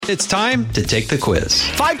It's time to take the quiz.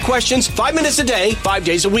 5 questions, 5 minutes a day, 5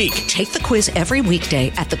 days a week. Take the quiz every weekday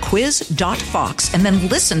at thequiz.fox and then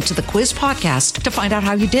listen to the quiz podcast to find out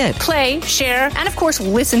how you did. Play, share, and of course,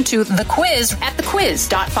 listen to the quiz at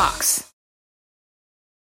thequiz.fox.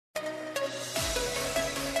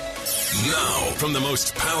 Now, from the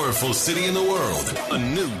most powerful city in the world, a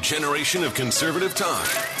new generation of conservative talk.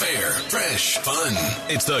 Fair, fresh, fun.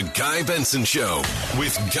 It's the Guy Benson Show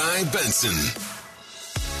with Guy Benson.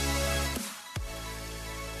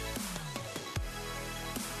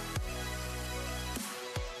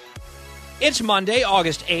 It's Monday,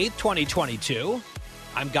 August 8th, 2022.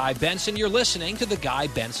 I'm Guy Benson. You're listening to The Guy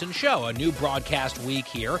Benson Show, a new broadcast week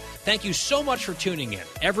here. Thank you so much for tuning in.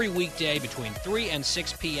 Every weekday between 3 and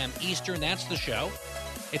 6 p.m. Eastern, that's the show.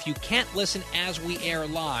 If you can't listen as we air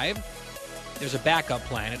live, there's a backup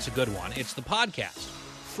plan. It's a good one. It's the podcast.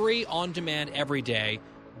 Free on demand every day,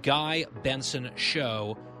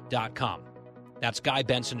 GuyBensonShow.com. That's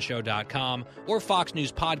GuyBensonShow.com or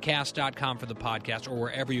FoxNewsPodcast.com for the podcast or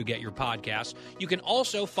wherever you get your podcasts. You can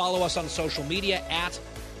also follow us on social media at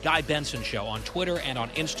Guy Benson Show on Twitter and on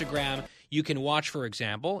Instagram. You can watch, for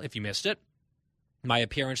example, if you missed it, my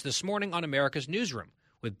appearance this morning on America's Newsroom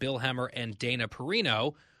with Bill Hemmer and Dana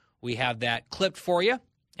Perino. We have that clipped for you,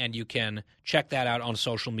 and you can check that out on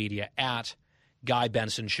social media at Guy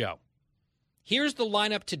Benson Show. Here's the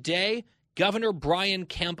lineup today. Governor Brian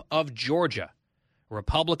Kemp of Georgia.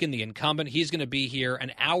 Republican, the incumbent, he's going to be here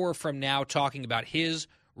an hour from now talking about his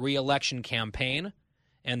re-election campaign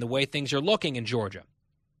and the way things are looking in Georgia.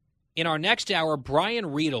 In our next hour, Brian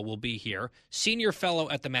Riedel will be here, senior fellow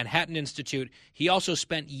at the Manhattan Institute. He also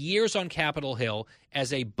spent years on Capitol Hill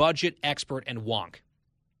as a budget expert and wonk.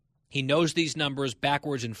 He knows these numbers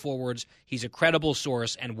backwards and forwards. He's a credible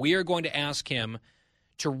source, and we are going to ask him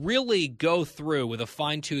to really go through with a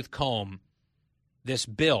fine-tooth comb this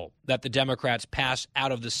bill that the Democrats passed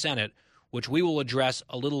out of the Senate, which we will address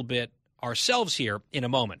a little bit ourselves here in a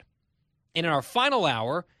moment. And in our final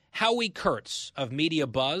hour, Howie Kurtz of Media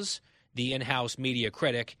Buzz, the in-house media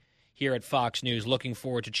critic here at Fox News. Looking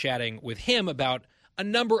forward to chatting with him about a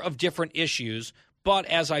number of different issues. But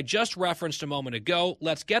as I just referenced a moment ago,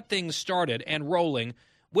 let's get things started and rolling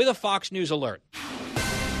with a Fox News alert.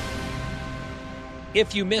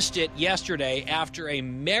 If you missed it yesterday, after a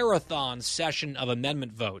marathon session of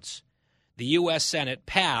amendment votes, the U.S. Senate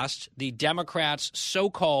passed the Democrats'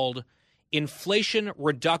 so-called Inflation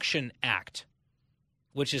Reduction Act,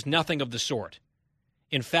 which is nothing of the sort.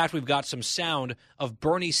 In fact, we've got some sound of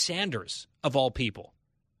Bernie Sanders, of all people,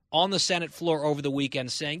 on the Senate floor over the weekend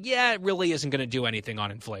saying, yeah, it really isn't going to do anything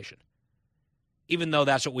on inflation, even though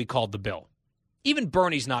that's what we called the bill. Even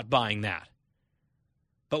Bernie's not buying that.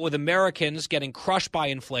 But with Americans getting crushed by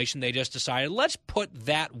inflation, they just decided, let's put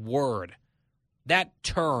that word, that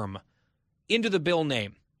term, into the bill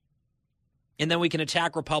name. And then we can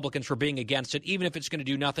attack Republicans for being against it, even if it's going to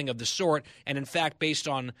do nothing of the sort. And in fact, based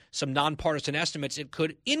on some nonpartisan estimates, it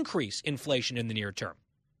could increase inflation in the near term.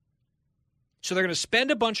 So they're going to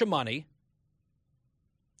spend a bunch of money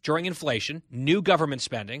during inflation, new government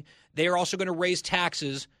spending. They are also going to raise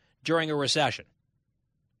taxes during a recession.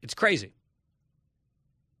 It's crazy.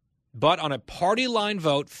 But on a party line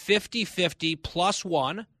vote, 50-50 plus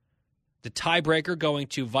one, the tiebreaker going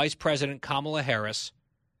to Vice President Kamala Harris,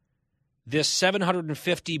 this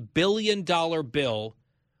 $750 billion bill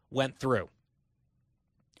went through.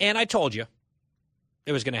 And I told you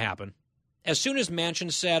it was going to happen. As soon as Manchin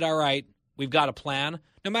said, all right, we've got a plan,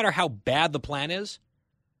 no matter how bad the plan is,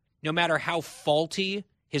 no matter how faulty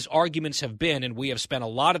his arguments have been, and we have spent a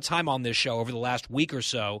lot of time on this show over the last week or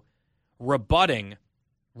so rebutting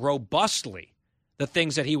robustly the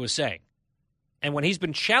things that he was saying. And when he's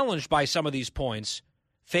been challenged by some of these points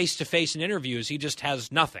face-to-face in interviews, he just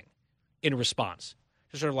has nothing in response.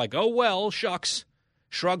 Just sort of like, oh, well, shucks,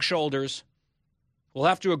 shrug shoulders. We'll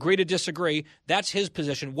have to agree to disagree. That's his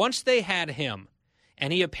position. Once they had him,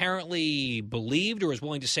 and he apparently believed or was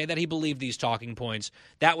willing to say that he believed these talking points,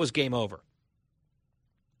 that was game over.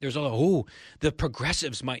 There's the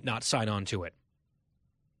progressives might not sign on to it.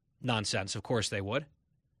 Nonsense. Of course they would.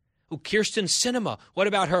 Kyrsten Sinema, what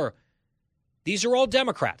about her? These are all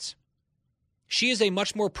Democrats. She is a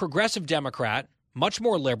much more progressive Democrat, much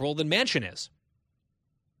more liberal than Manchin is.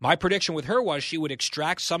 My prediction with her was she would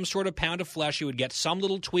extract some sort of pound of flesh. She would get some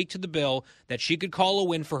little tweak to the bill that she could call a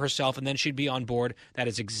win for herself, and then she'd be on board. That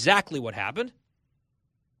is exactly what happened.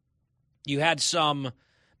 You had some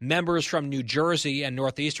members from New Jersey and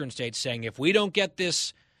northeastern states saying, if we don't get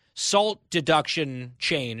this SALT deduction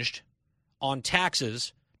changed on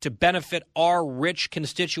taxes to benefit our rich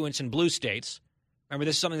constituents in blue states, remember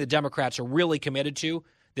this is something the Democrats are really committed to,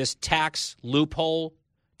 this tax loophole,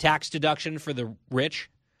 tax deduction for the rich,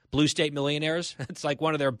 blue state millionaires. It's like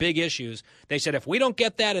one of their big issues. They said, if we don't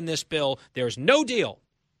get that in this bill, there's no deal.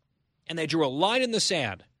 And they drew a line in the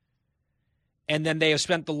sand. And then they have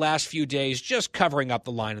spent the last few days just covering up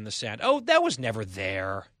the line in the sand. Oh, that was never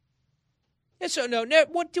there. And so, no,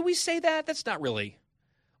 what do we say that? That's not really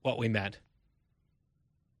what we meant.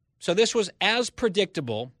 So this was as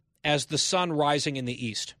predictable as the sun rising in the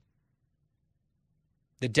east.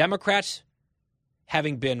 The Democrats,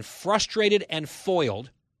 having been frustrated and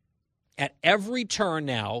foiled at every turn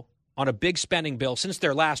now on a big spending bill since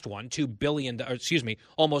their last one,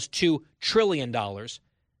 almost $2 trillion,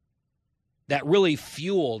 that really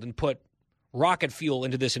fueled and put rocket fuel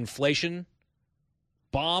into this inflation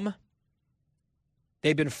bomb.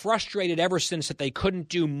 They've been frustrated ever since that they couldn't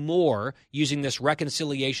do more using this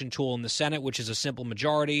reconciliation tool in the Senate, which is a simple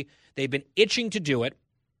majority. They've been itching to do it.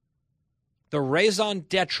 The raison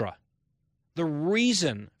d'etre, the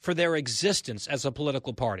reason for their existence as a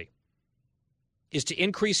political party, is to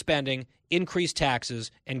increase spending, increase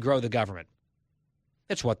taxes, and grow the government.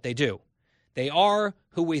 That's what they do. They are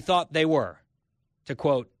who we thought they were, to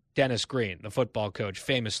quote Dennis Green, the football coach,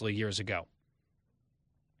 famously years ago.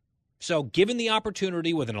 So given the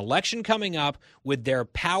opportunity with an election coming up, with their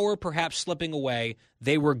power perhaps slipping away,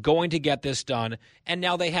 they were going to get this done, and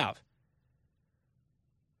now they have.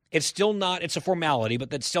 It's still not, it's a formality, but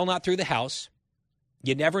that's still not through the House.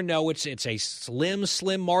 You never know. It's a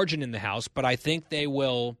slim margin in the House, but I think they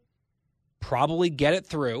will probably get it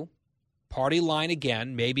through. Party line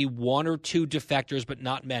again, maybe one or two defectors, but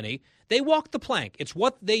not many. They walk the plank. It's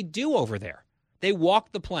what they do over there. They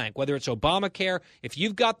walk the plank, whether it's Obamacare. If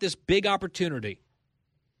you've got this big opportunity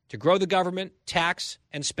to grow the government, tax,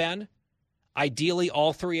 and spend, ideally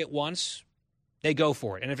all three at once, they go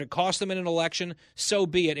for it. And if it costs them in an election, so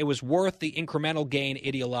be it. It was worth the incremental gain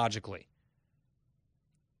ideologically.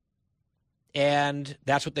 And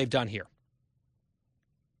that's what they've done here.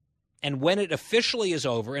 And when it officially is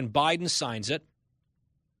over and Biden signs it,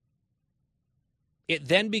 it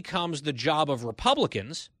then becomes the job of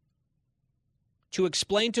Republicans to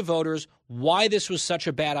explain to voters why this was such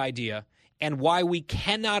a bad idea and why we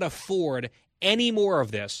cannot afford any more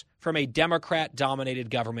of this from a Democrat-dominated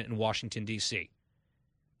government in Washington, D.C.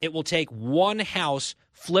 It will take one House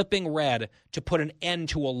flipping red to put an end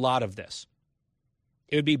to a lot of this.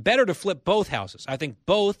 It would be better to flip both houses. I think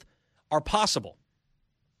both are possible.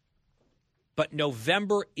 But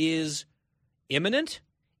November is imminent,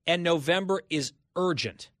 and November is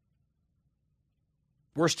urgent.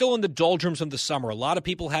 We're still in the doldrums of the summer. A lot of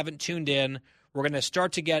people haven't tuned in. We're going to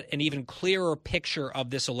start to get an even clearer picture of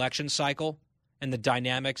this election cycle and the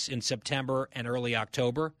dynamics in September and early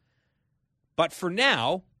October. But for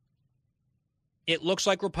now, it looks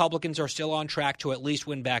like Republicans are still on track to at least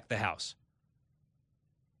win back the House.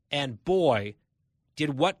 And boy,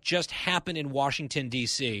 did what just happened in Washington,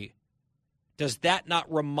 D.C., does that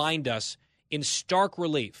not remind us in stark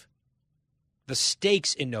relief the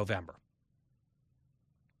stakes in November?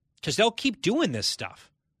 Because they'll keep doing this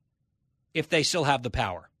stuff if they still have the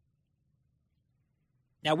power.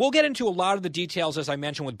 Now, we'll get into a lot of the details, as I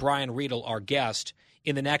mentioned, with Brian Riedel, our guest,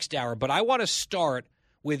 in the next hour. But I want to start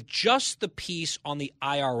with just the piece on the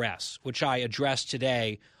IRS, which I addressed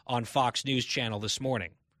today on Fox News Channel this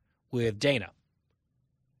morning with Dana.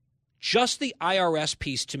 Just the IRS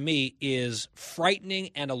piece, to me, is frightening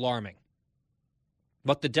and alarming.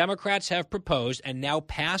 What the Democrats have proposed and now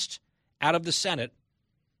passed out of the Senate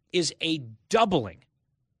is a doubling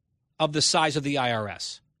of the size of the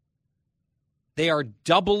IRS. They are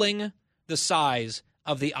doubling the size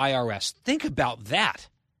of the IRS. Think about that.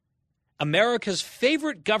 America's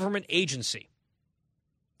favorite government agency,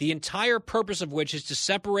 the entire purpose of which is to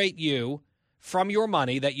separate you from your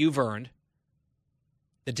money that you've earned.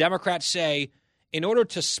 The Democrats say, in order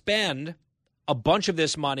to spend a bunch of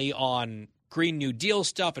this money on Green New Deal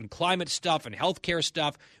stuff and climate stuff and healthcare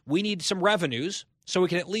stuff, we need some revenues so we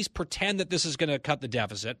can at least pretend that this is going to cut the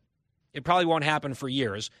deficit. It probably won't happen for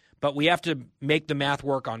years, but we have to make the math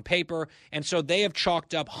work on paper. And so they have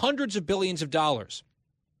chalked up hundreds of billions of dollars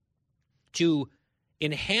to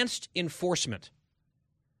enhanced enforcement.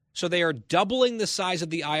 So they are doubling the size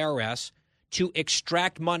of the IRS to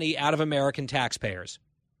extract money out of American taxpayers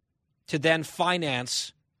to then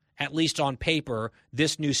finance, at least on paper,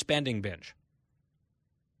 this new spending binge.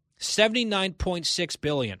 $79.6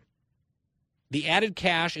 billion. The added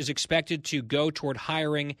cash is expected to go toward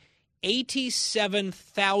hiring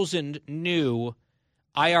 87,000 new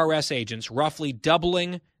IRS agents, roughly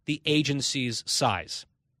doubling the agency's size.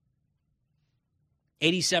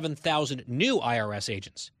 87,000 new IRS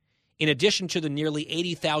agents. in addition to the nearly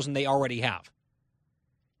 80,000 they already have.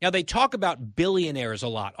 Now, they talk about billionaires a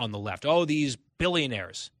lot on the left. Oh, these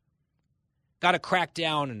billionaires. Got to crack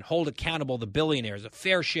down and hold accountable the billionaires, a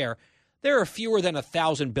fair share. There are fewer than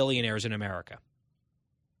 1,000 billionaires in America.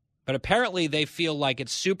 But apparently they feel like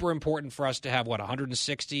it's super important for us to have,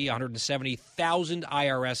 160, 170,000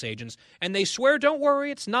 IRS agents. And they swear, don't worry,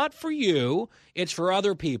 it's not for you. It's for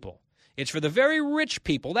other people. It's for the very rich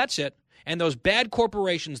people. That's it. And those bad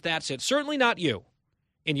corporations, that's it. Certainly not you,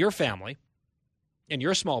 in your family, in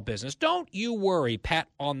your small business. Don't you worry, pat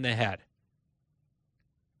on the head.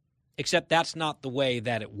 Except that's not the way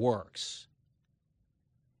that it works.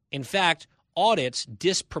 In fact, audits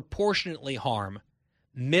disproportionately harm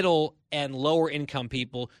middle and lower income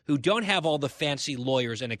people who don't have all the fancy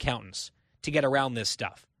lawyers and accountants to get around this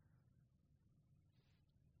stuff.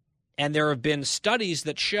 And there have been studies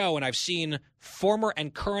that show, and I've seen former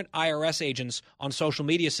and current IRS agents on social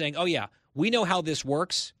media saying, oh yeah, we know how this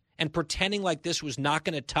works, and pretending like this was not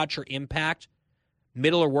going to touch or impact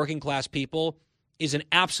middle or working class people is an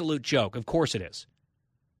absolute joke. Of course it is.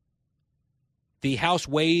 The House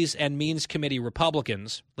Ways and Means Committee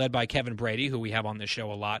Republicans, led by Kevin Brady, who we have on this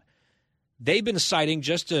show a lot, they've been citing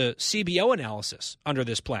just a CBO analysis under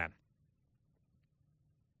this plan,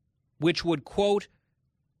 which would quote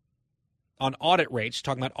on audit rates,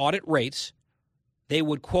 talking about audit rates, they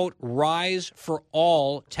would quote rise for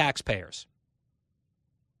all taxpayers.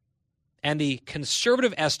 And the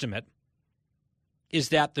conservative estimate is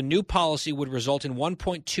that the new policy would result in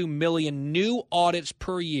 1.2 million new audits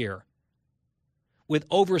per year, with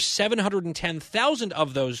over 710,000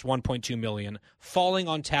 of those 1.2 million falling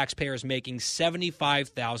on taxpayers making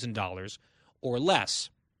 $75,000 or less.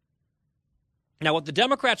 Now, what the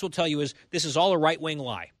Democrats will tell you is this is all a right-wing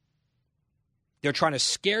lie. They're trying to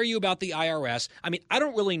scare you about the IRS. I mean, I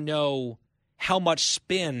don't really know how much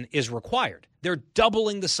spin is required. They're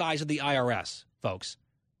doubling the size of the IRS, folks.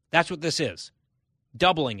 That's what this is.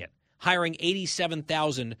 Doubling it. Hiring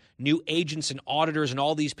 87,000 new agents and auditors and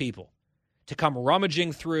all these people to come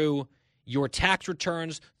rummaging through your tax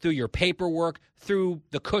returns, through your paperwork, through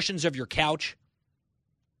the cushions of your couch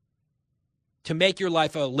to make your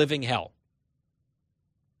life a living hell.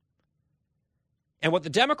 And what the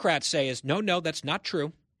Democrats say is, no, that's not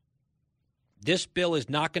true. This bill is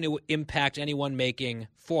not going to impact anyone making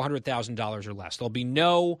 $400,000 or less. There'll be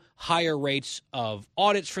no higher rates of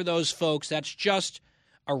audits for those folks. That's just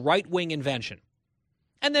a right-wing invention.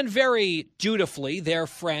 And then very dutifully, their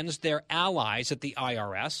friends, their allies at the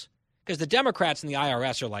IRS, because the Democrats and the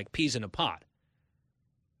IRS are like peas in a pod.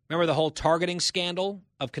 Remember the whole targeting scandal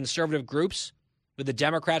of conservative groups with the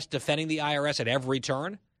Democrats defending the IRS at every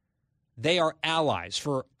turn? They are allies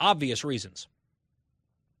for obvious reasons.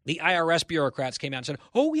 The IRS bureaucrats came out and said,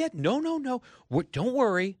 oh, yeah, no. Don't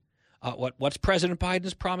worry. What's President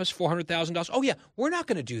Biden's promise, $400,000? Oh, yeah, we're not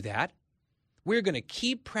going to do that. We're going to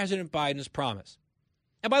keep President Biden's promise.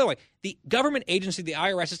 And by the way, the government agency, the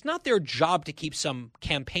IRS, it's not their job to keep some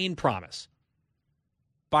campaign promise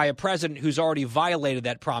by a president who's already violated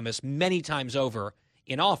that promise many times over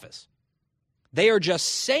in office. They are just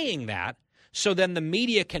saying that so then the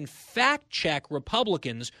media can fact-check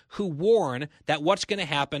Republicans who warn that what's going to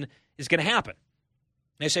happen is going to happen.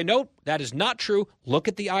 They say, no, that is not true. Look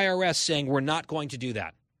at the IRS saying we're not going to do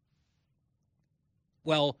that.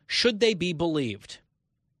 Well, should they be believed?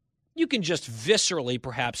 You can just viscerally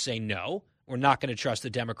perhaps say, no, we're not going to trust the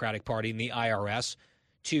Democratic Party and the IRS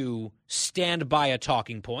to stand by a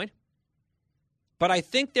talking point. But I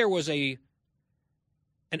think there was an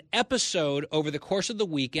episode over the course of the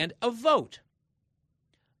weekend, a vote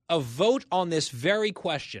on this very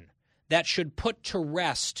question that should put to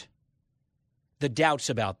rest the doubts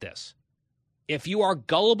about this. If you are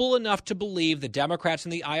gullible enough to believe the Democrats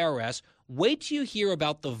and the IRS, wait till you hear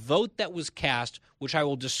about the vote that was cast, which I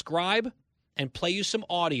will describe and play you some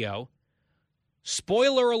audio.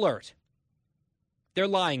 Spoiler alert, they're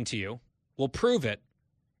lying to you. We'll prove it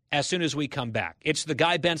as soon as we come back. It's the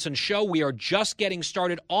Guy Benson Show. We are just getting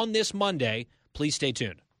started on this Monday. Please stay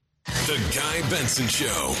tuned. The Guy Benson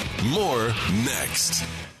Show. More next.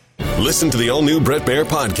 Listen to the all-new Bret Baier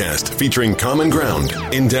podcast featuring Common Ground,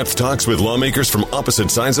 in-depth talks with lawmakers from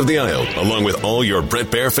opposite sides of the aisle, along with all your Bret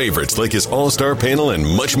Baier favorites like his all-star panel and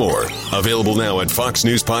much more. Available now at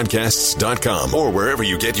foxnewspodcasts.com or wherever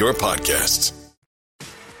you get your podcasts.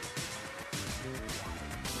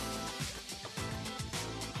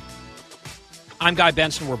 I'm Guy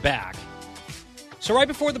Benson. We're back. So right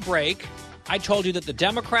before the break, I told you that the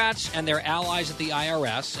Democrats and their allies at the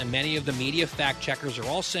IRS and many of the media fact checkers are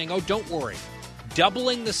all saying, oh, don't worry.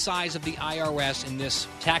 doubling the size of the IRS in this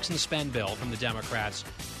tax and spend bill from the Democrats,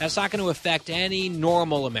 that's not going to affect any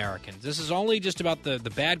normal Americans. This is only just about the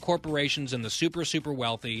bad corporations and the super, super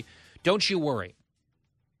wealthy. Don't you worry.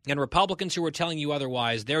 And Republicans who are telling you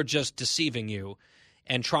otherwise, they're just deceiving you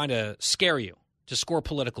and trying to scare you to score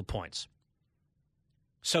political points.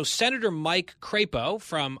 So Senator Mike Crapo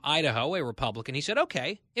from Idaho, a Republican, he said,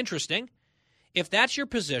 okay, interesting. If that's your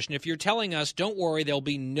position, if you're telling us, don't worry, there'll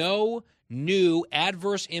be no new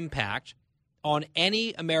adverse impact on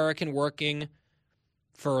any American working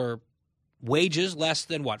for wages less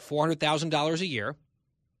than, $400,000 a year,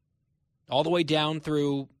 all the way down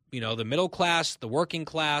through, the middle class, the working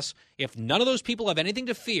class. If none of those people have anything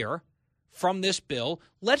to fear from this bill,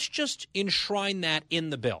 let's just enshrine that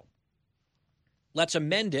in the bill. Let's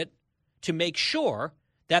amend it to make sure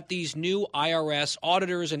that these new IRS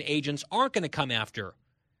auditors and agents aren't going to come after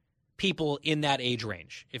people in that age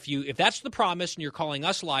range. If that's the promise and you're calling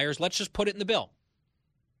us liars, let's just put it in the bill.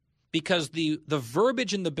 Because the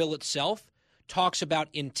verbiage in the bill itself talks about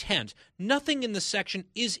intent. Nothing in the section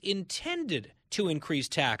is intended to increase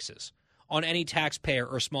taxes on any taxpayer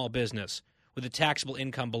or small business with a taxable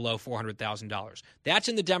income below $400,000. That's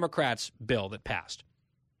in the Democrats' bill that passed.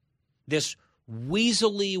 This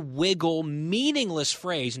weaselly, wiggle, meaningless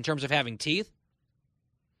phrase in terms of having teeth,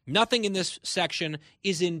 nothing in this section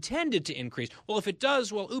is intended to increase. Well, if it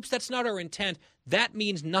does, oops, that's not our intent. That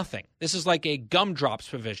means nothing. This is like a gumdrops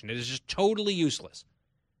provision. It is just totally useless.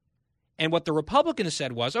 And what the Republicans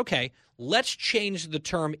said was, okay, let's change the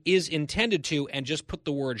term is intended to and just put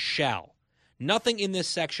the word shall. Nothing in this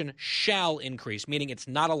section shall increase, meaning it's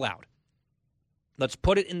not allowed. Let's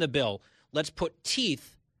put it in the bill. Let's put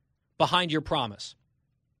teeth behind your promise.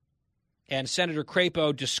 And Senator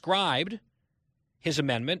Crapo described his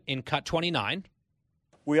amendment in Cut 29.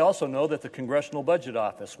 We also know that the Congressional Budget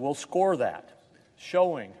Office will score that,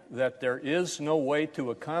 showing that there is no way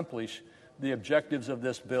to accomplish the objectives of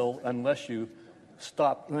this bill unless you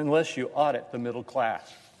audit the middle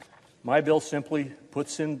class. My bill simply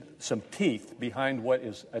puts in some teeth behind what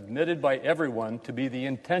is admitted by everyone to be the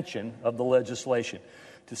intention of the legislation,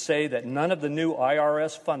 to say that none of the new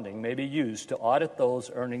IRS funding may be used to audit those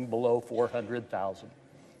earning below $400,000.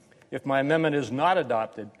 If my amendment is not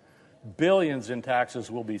adopted, billions in taxes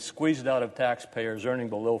will be squeezed out of taxpayers earning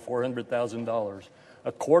below $400,000,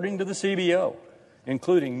 according to the CBO,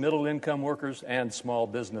 including middle-income workers and small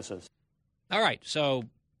businesses. All right, so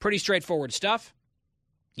pretty straightforward stuff.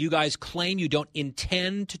 You guys claim you don't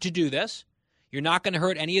intend to do this. You're not going to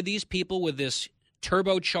hurt any of these people with this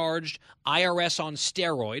turbocharged IRS on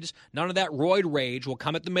steroids. None of that roid rage will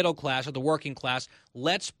come at the middle class or the working class.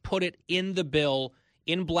 Let's put it in the bill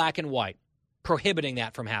in black and white, prohibiting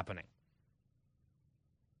that from happening.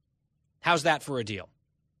 How's that for a deal?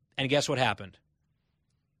 And guess what happened?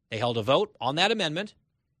 They held a vote on that amendment,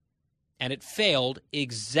 and it failed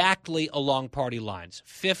exactly along party lines,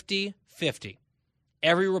 50-50.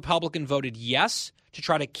 Every Republican voted yes to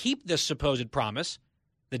try to keep this supposed promise,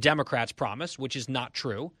 the Democrats' promise, which is not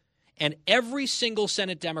true, and every single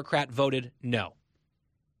Senate Democrat voted no.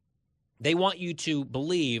 They want you to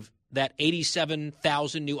believe that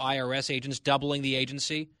 87,000 new IRS agents doubling the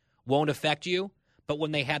agency won't affect you, but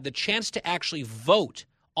when they had the chance to actually vote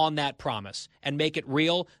on that promise and make it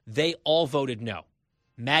real, they all voted no.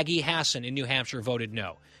 Maggie Hassan in New Hampshire voted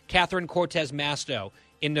no. Catherine Cortez Masto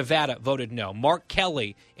in Nevada voted no. Mark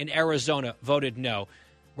Kelly in Arizona voted no.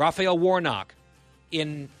 Raphael Warnock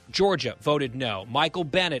in Georgia voted no. Michael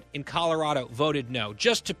Bennett in Colorado voted no,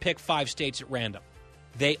 just to pick 5 states at random.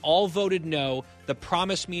 They all voted no. The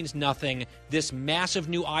promise means nothing. This massive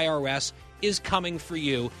new IRS is coming for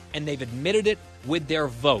you, and they've admitted it with their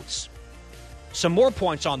votes. Some more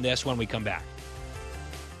points on this when we come back.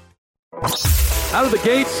 Out of the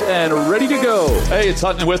gates and ready to go. Hey, it's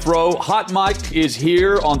Hutton and Withrow. Hot Mike is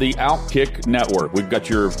here on the Outkick Network. We've got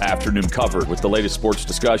your afternoon covered with the latest sports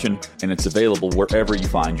discussion, and it's available wherever you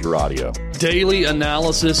find your audio. Daily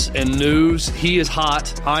analysis and news. He is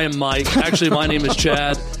hot. I am Mike. Actually, my name is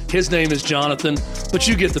Chad. His name is Jonathan, but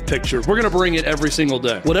you get the picture. We're going to bring it every single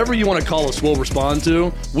day. Whatever you want to call us, we'll respond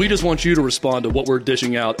to. We just want you to respond to what we're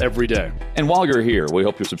dishing out every day. And while you're here, we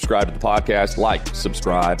hope you subscribe to the podcast, like,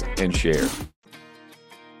 subscribe, and share.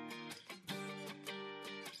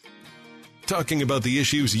 Talking about the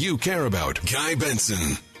issues you care about. Guy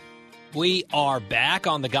Benson. We are back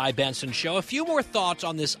on the Guy Benson Show. A few more thoughts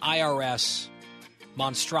on this IRS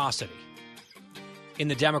monstrosity in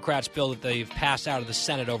the Democrats' bill that they've passed out of the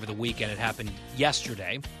Senate over the weekend. It happened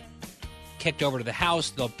yesterday. Kicked over to the House.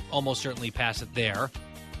 They'll almost certainly pass it there,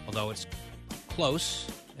 although it's close.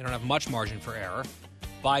 They don't have much margin for error.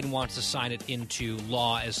 Biden wants to sign it into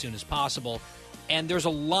law as soon as possible. And there's a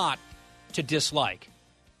lot to dislike.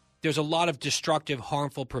 There's a lot of destructive,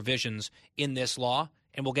 harmful provisions in this law,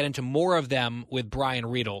 and we'll get into more of them with Brian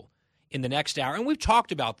Riedel in the next hour. And we've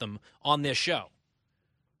talked about them on this show.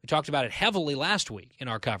 We talked about it heavily last week in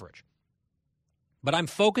our coverage. But I'm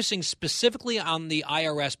focusing specifically on the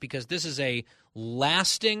IRS because this is a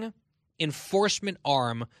lasting enforcement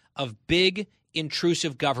arm of big,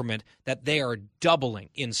 intrusive government that they are doubling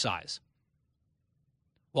in size,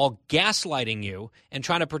 while gaslighting you and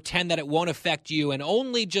trying to pretend that it won't affect you and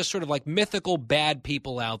only just sort of like mythical bad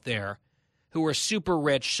people out there who are super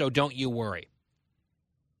rich, so don't you worry.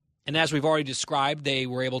 And as we've already described, they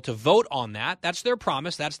were able to vote on that. That's their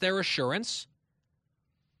promise. That's their assurance.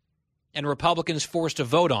 And Republicans forced to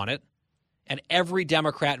vote on it, and every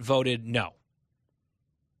Democrat voted no.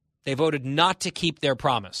 They voted not to keep their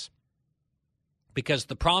promise because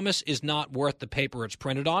the promise is not worth the paper it's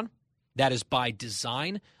printed on. That is by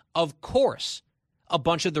design. Of course, a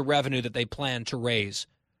bunch of the revenue that they plan to raise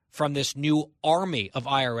from this new army of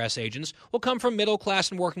IRS agents will come from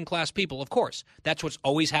middle-class and working-class people. Of course, that's what's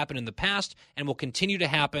always happened in the past and will continue to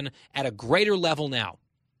happen at a greater level now.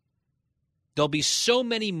 There'll be so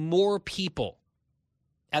many more people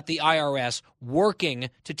at the IRS working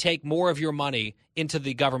to take more of your money into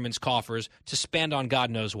the government's coffers to spend on God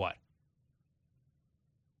knows what.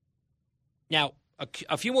 Now,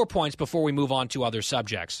 a few more points before we move on to other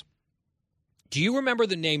subjects. Do you remember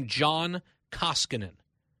the name John Koskinen?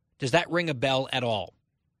 Does that ring a bell at all?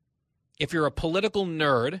 If you're a political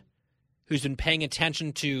nerd who's been paying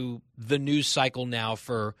attention to the news cycle now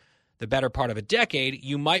for the better part of a decade,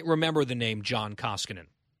 you might remember the name John Koskinen.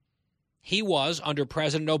 He was, under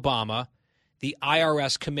President Obama, the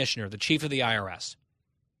IRS commissioner, the chief of the IRS.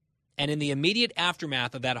 And in the immediate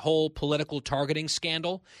aftermath of that whole political targeting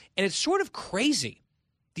scandal, and it's sort of crazy,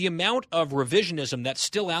 the amount of revisionism that's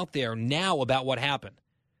still out there now about what happened.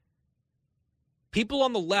 People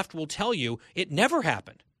on the left will tell you it never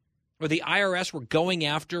happened, where the IRS were going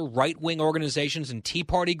after right-wing organizations and Tea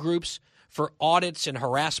Party groups for audits and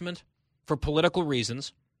harassment for political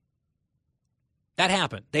reasons. That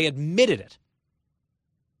happened. They admitted it.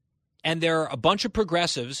 And there are a bunch of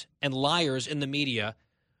progressives and liars in the media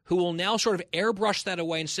who will now sort of airbrush that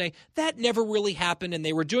away and say, that never really happened, and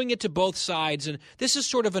they were doing it to both sides, and this is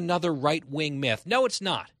sort of another right-wing myth. No, it's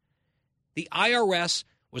not. The IRS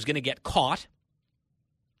was going to get caught,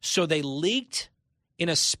 so they leaked in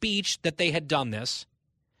a speech that they had done this.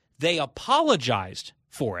 They apologized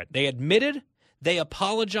for it. They admitted, they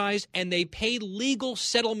apologized, and they paid legal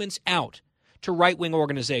settlements out to right-wing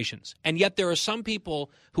organizations. And yet there are some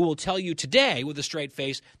people who will tell you today with a straight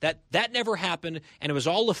face that that never happened and it was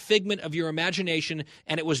all a figment of your imagination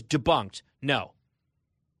and it was debunked. No.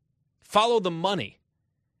 Follow the money.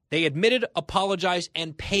 They admitted, apologized,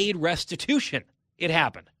 and paid restitution. It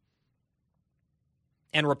happened.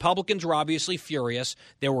 And Republicans were obviously furious.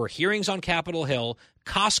 There were hearings on Capitol Hill.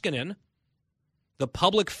 Koskinen, the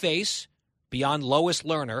public face beyond Lois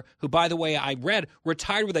Lerner, who, by the way, I read,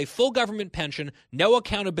 retired with a full government pension, no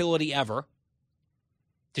accountability ever.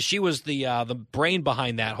 She was the brain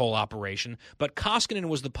behind that whole operation. But Koskinen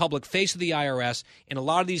was the public face of the IRS in a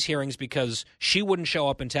lot of these hearings because she wouldn't show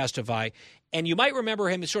up and testify. And you might remember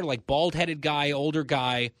him as sort of like bald-headed guy, older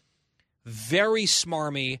guy, very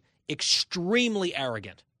smarmy, extremely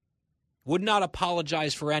arrogant, would not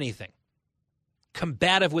apologize for anything,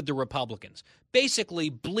 combative with the Republicans,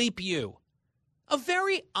 basically bleep you. A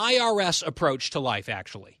very IRS approach to life,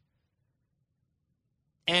 actually.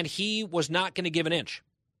 And he was not going to give an inch.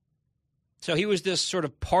 So he was this sort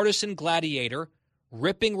of partisan gladiator,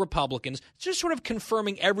 ripping Republicans, just sort of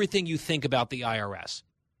confirming everything you think about the IRS.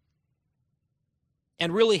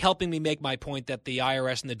 And really helping me make my point that the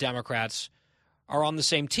IRS and the Democrats are on the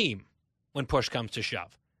same team when push comes to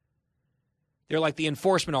shove. They're like the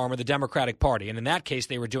enforcement arm of the Democratic Party, and in that case,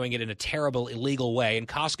 they were doing it in a terrible, illegal way, and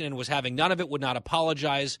Koskinen was having none of it, would not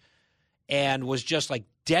apologize, and was just like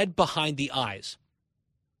dead behind the eyes.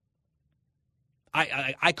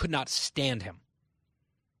 I could not stand him.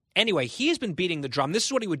 Anyway, he has been beating the drum. This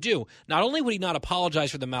is what he would do. Not only would he not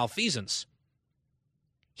apologize for the malfeasance,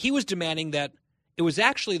 he was demanding that it was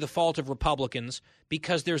actually the fault of Republicans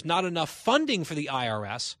because there's not enough funding for the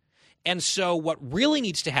IRS. And so what really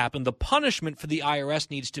needs to happen, the punishment for the IRS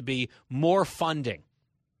needs to be more funding.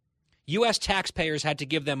 U.S. taxpayers had to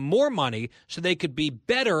give them more money so they could be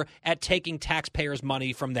better at taking taxpayers'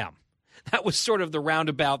 money from them. That was sort of the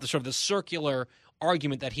roundabout, the sort of the circular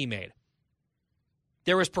argument that he made.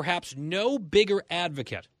 There is perhaps no bigger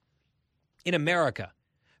advocate in America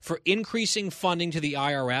for increasing funding to the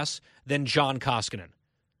IRS than John Koskinen.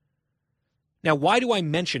 Now, why do I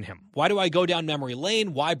mention him? Why do I go down memory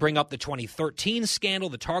lane? Why bring up the 2013 scandal,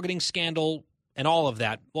 the targeting scandal, and all of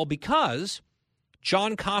that? Well, because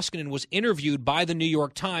John Koskinen was interviewed by the New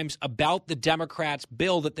York Times about the Democrats'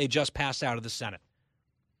 bill that they just passed out of the Senate,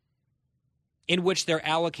 in which they're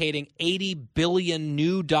allocating $80 billion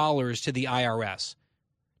new dollars to the IRS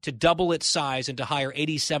to double its size and to hire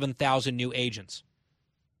 87,000 new agents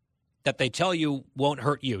that they tell you won't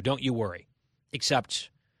hurt you. Don't you worry. Except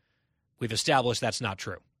we've established that's not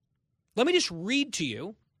true. Let me just read to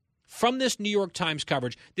you from this New York Times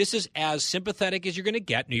coverage. This is as sympathetic as you're going to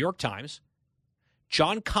get, New York Times.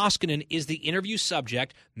 John Koskinen is the interview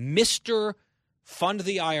subject, Mr. Fund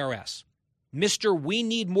the IRS. Mr. We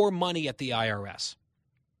need more money at the IRS.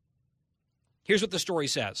 Here's what the story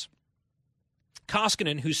says.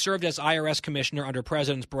 Koskinen, who served as IRS commissioner under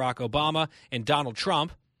Presidents Barack Obama and Donald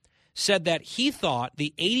Trump, said that he thought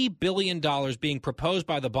the $80 billion being proposed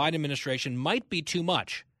by the Biden administration might be too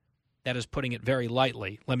much. That is putting it very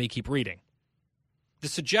lightly. Let me keep reading. The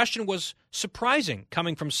suggestion was surprising,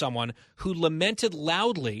 coming from someone who lamented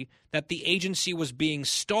loudly that the agency was being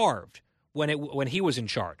starved when he was in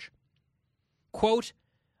charge. Quote,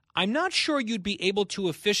 I'm not sure you'd be able to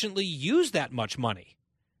efficiently use that much money,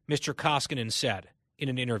 Mr. Koskinen said in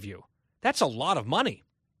an interview. That's a lot of money.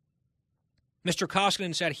 Mr.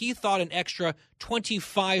 Koskinen said he thought an extra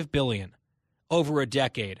 $25 billion over a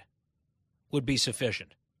decade would be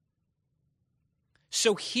sufficient.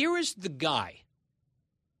 So here is the guy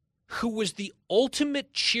who was the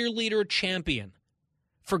ultimate cheerleader champion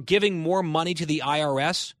for giving more money to the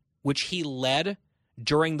IRS, which he led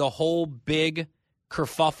during the whole big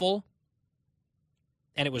kerfuffle.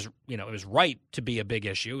 And it was, it was right to be a big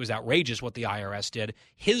issue. It was outrageous what the IRS did.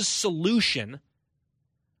 His solution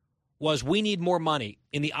was we need more money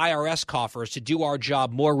in the IRS coffers to do our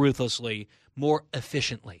job more ruthlessly, more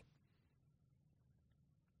efficiently.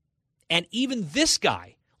 And even this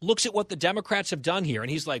guy looks at what the Democrats have done here, and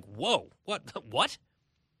he's like, whoa, what?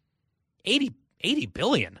 80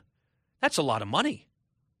 billion? That's a lot of money.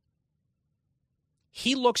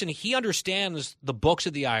 He looks and he understands the books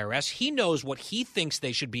of the IRS. He knows what he thinks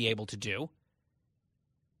they should be able to do.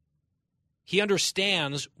 He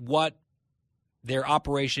understands what their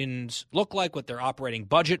operations look like, what their operating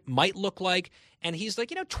budget might look like. And he's like,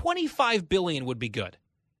 $25 billion would be good.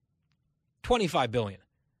 $25 billion.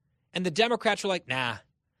 And the Democrats were like, nah,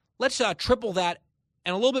 let's triple that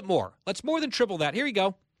and a little bit more. Let's more than triple that. Here you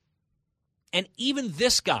go. And even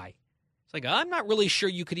this guy, it's like, I'm not really sure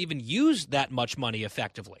you could even use that much money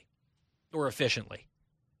effectively or efficiently.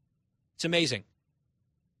 It's amazing.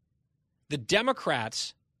 The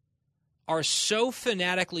Democrats are so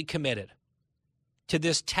fanatically committed to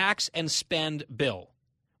this tax and spend bill,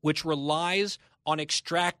 which relies on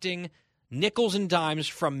extracting nickels and dimes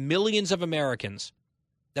from millions of Americans,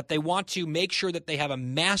 that they want to make sure that they have a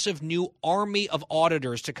massive new army of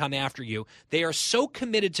auditors to come after you. They are so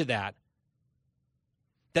committed to that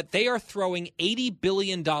they are throwing $80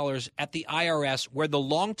 billion at the IRS, where the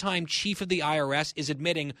longtime chief of the IRS is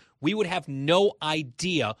admitting we would have no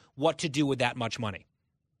idea what to do with that much money.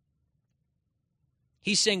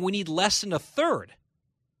 He's saying we need less than a third.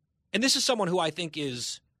 And this is someone who I think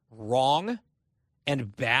is wrong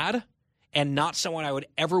and bad and not someone I would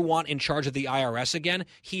ever want in charge of the IRS again.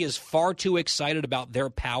 He is far too excited about their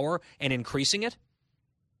power and increasing it.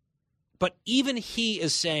 But even he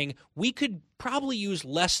is saying we could probably use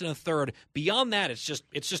less than a third. Beyond that, it's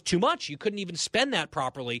just too much. You couldn't even spend that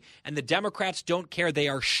properly. And the Democrats don't care. They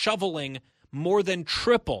are shoveling more than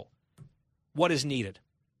triple what is needed.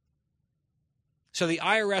 So the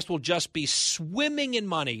IRS will just be swimming in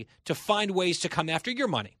money to find ways to come after your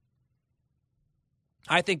money.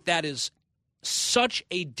 I think that is such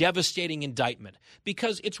a devastating indictment,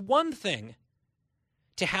 because it's one thing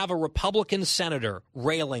to have a Republican senator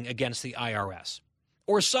railing against the IRS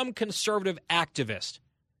or some conservative activist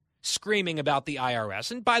screaming about the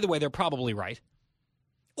IRS. And by the way, they're probably right.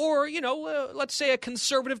 Or, let's say a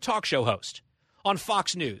conservative talk show host on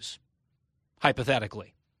Fox News,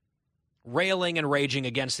 hypothetically, railing and raging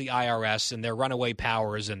against the IRS and their runaway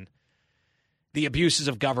powers and the abuses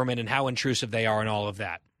of government and how intrusive they are and all of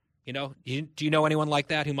that. Do you know anyone like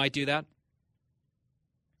that who might do that?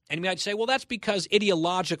 And you might say, well, that's because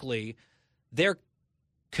ideologically they're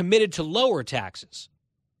committed to lower taxes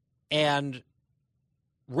and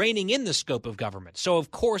reining in the scope of government. So,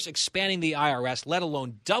 of course, expanding the IRS, let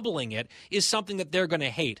alone doubling it, is something that they're going to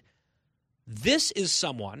hate. This is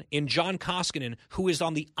someone in John Koskinen who is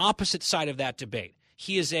on the opposite side of that debate.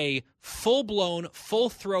 He is a full-blown,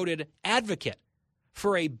 full-throated advocate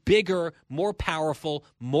for a bigger, more powerful,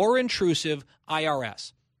 more intrusive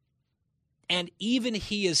IRS. And even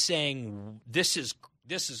he is saying, this is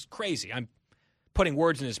crazy. I'm putting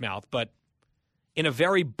words in his mouth, but in a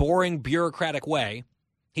very boring, bureaucratic way,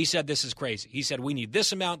 he said this is crazy. He said we need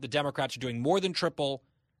this amount. The Democrats are doing more than triple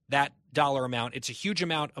that dollar amount. It's a huge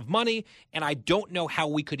amount of money, and I don't know how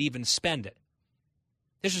we could even spend it.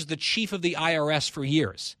 This is the chief of the IRS for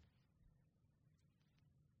years.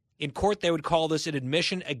 In court, they would call this an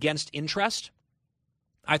admission against interest.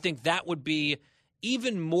 I think that would be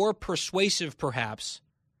even more persuasive, perhaps,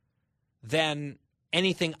 than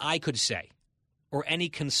anything I could say or any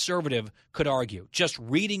conservative could argue, just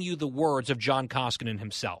reading you the words of John Koskinen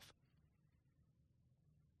himself.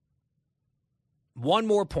 One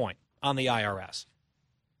more point on the IRS.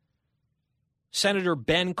 Senator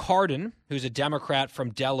Ben Cardin, who's a Democrat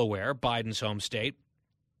from Delaware, Biden's home state,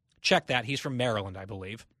 check that. He's from Maryland, I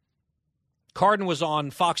believe. Cardin was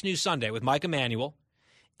on Fox News Sunday with Mike Emanuel,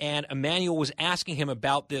 and Emanuel was asking him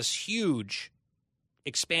about this huge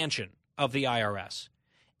expansion of the IRS.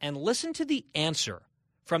 And listen to the answer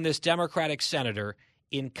from this Democratic senator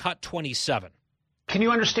in Cut 27. Can you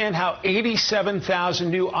understand how 87,000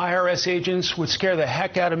 new IRS agents would scare the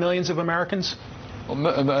heck out of millions of Americans?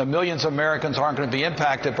 Well, millions of Americans aren't going to be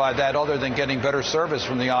impacted by that other than getting better service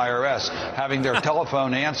from the IRS, having their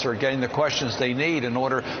telephone answered, getting the questions they need in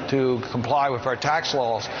order to comply with our tax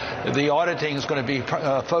laws. The auditing is going to be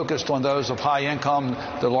focused on those of high income,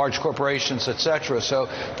 the large corporations, etc. So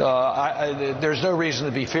there's no reason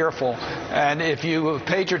to be fearful. And if you have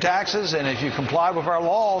paid your taxes and if you comply with our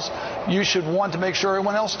laws, you should want to make sure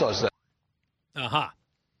everyone else does that.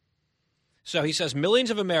 So he says millions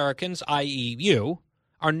of Americans, i.e. you,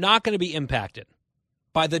 are not going to be impacted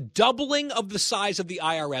by the doubling of the size of the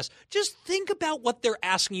IRS. Just think about what they're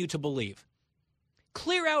asking you to believe.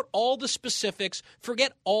 Clear out all the specifics.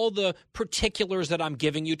 Forget all the particulars that I'm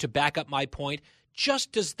giving you to back up my point.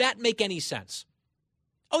 Just does that make any sense?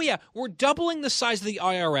 Oh, yeah, we're doubling the size of the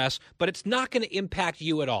IRS, but it's not going to impact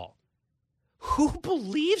you at all. Who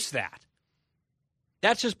believes that?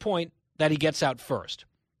 That's his point that he gets out first.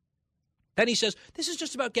 Then he says, this is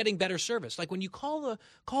just about getting better service. Like when you call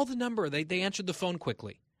the number, they answered the phone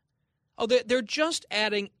quickly. Oh, they're just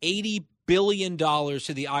adding $80 billion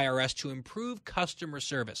to the IRS to improve customer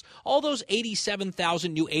service. All those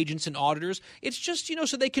 87,000 new agents and auditors, it's just,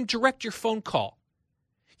 so they can direct your phone call.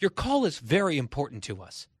 Your call is very important to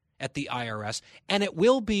us at the IRS, and it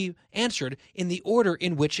will be answered in the order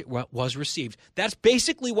in which it was received. That's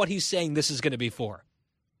basically what he's saying this is going to be for.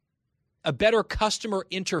 A better customer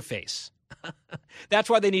interface. That's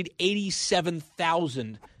why they need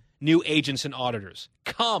 87,000 new agents and auditors.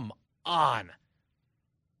 Come on.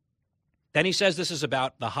 Then he says this is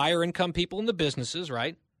about the higher income people in the businesses,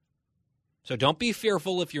 right? So don't be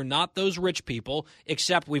fearful if you're not those rich people,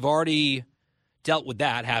 except we've already dealt with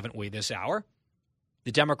that, haven't we, this hour?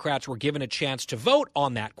 The Democrats were given a chance to vote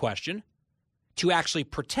on that question to actually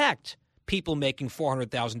protect people making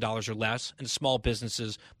 $400,000 or less and small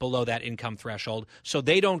businesses below that income threshold so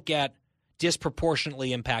they don't get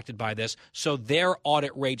disproportionately impacted by this, so their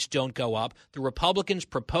audit rates don't go up. The Republicans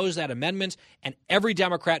proposed that amendment, and every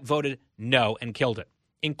Democrat voted no and killed it,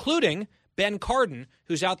 including Ben Cardin,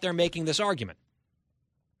 who's out there making this argument.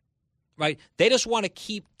 Right? They just want to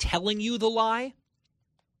keep telling you the lie,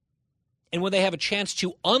 and when they have a chance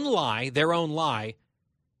to unlie their own lie,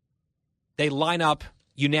 they line up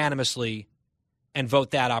unanimously and vote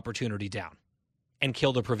that opportunity down and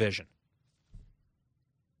kill the provision.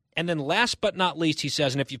 And then last but not least, he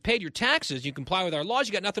says, and if you've paid your taxes, you comply with our laws,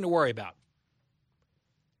 you got nothing to worry about.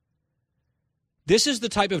 This is the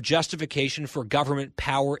type of justification for government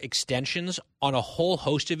power extensions on a whole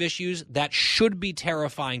host of issues that should be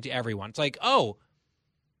terrifying to everyone. It's like, oh,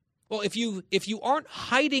 well, if you aren't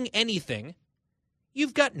hiding anything,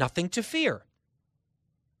 you've got nothing to fear.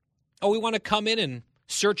 Oh, we want to come in and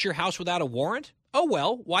search your house without a warrant? Oh,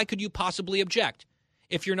 well, why could you possibly object?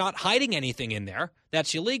 If you're not hiding anything in there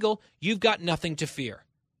that's illegal, you've got nothing to fear.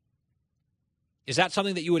 Is that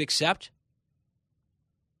something that you would accept?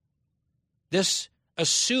 This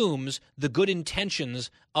assumes the good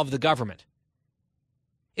intentions of the government.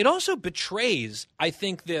 It also betrays, I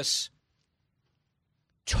think, this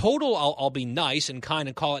total, I'll be nice and kind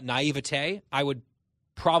and call it naivete. I would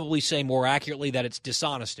probably say more accurately that it's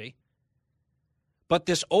dishonesty. But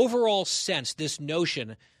this overall sense, this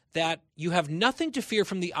notion that you have nothing to fear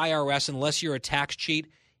from the IRS unless you're a tax cheat.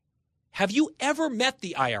 Have you ever met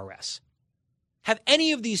the IRS? Have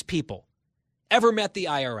any of these people ever met the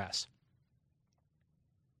IRS?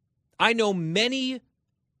 I know many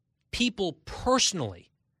people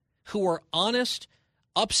personally who are honest,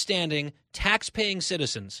 upstanding, tax-paying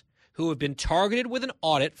citizens who have been targeted with an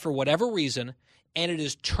audit for whatever reason, and it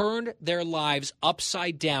has turned their lives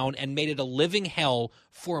upside down and made it a living hell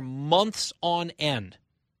for months on end.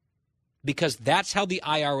 Because that's how the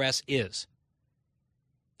IRS is.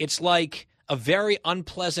 It's like a very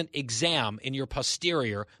unpleasant exam in your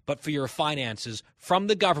posterior, but for your finances, from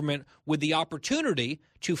the government with the opportunity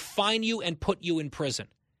to fine you and put you in prison,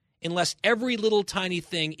 unless every little tiny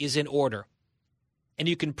thing is in order and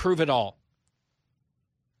you can prove it all.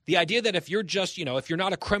 The idea that if you're just, if you're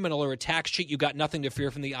not a criminal or a tax cheat, you got nothing to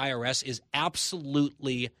fear from the IRS is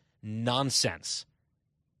absolutely nonsense.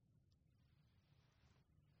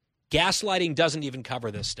 Gaslighting doesn't even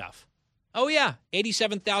cover this stuff. Oh, yeah,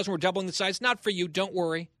 87,000, we're doubling the size. Not for you, don't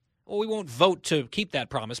worry. Well, we won't vote to keep that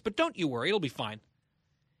promise, but don't you worry, it'll be fine.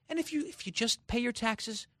 And if you just pay your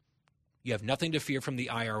taxes, you have nothing to fear from the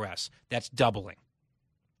IRS. That's doubling.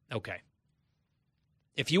 Okay.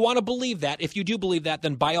 If you want to believe that, if you do believe that,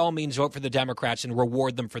 then by all means vote for the Democrats and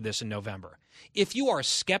reward them for this in November. If you are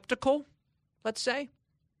skeptical, let's say,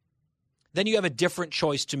 then you have a different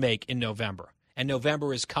choice to make in November. And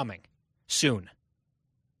November is coming soon.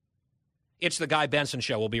 It's the Guy Benson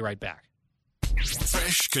Show. We'll be right back.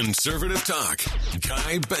 Fresh conservative talk.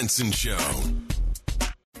 Guy Benson Show.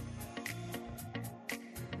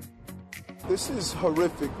 This is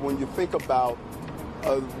horrific when you think about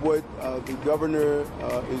what the governor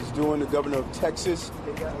is doing, the governor of Texas,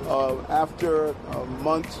 after a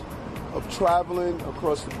month of traveling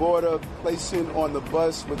across the border, placing on the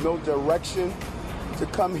bus with no direction to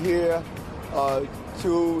come here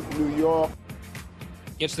to New York.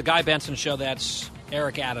 It's the Guy Benson Show. That's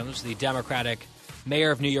Eric Adams, the Democratic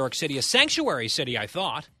mayor of New York City, a sanctuary city, I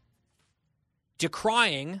thought,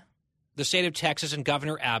 decrying the state of Texas and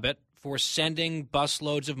Governor Abbott for sending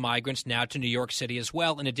busloads of migrants now to New York City as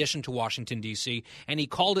well, in addition to Washington, D.C., and he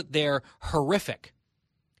called it there horrific.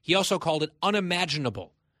 He also called it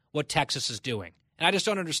unimaginable what Texas is doing. And I just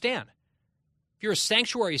don't understand. If you're a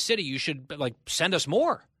sanctuary city, you should, send us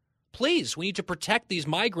more. Please, we need to protect these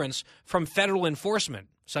migrants from federal enforcement,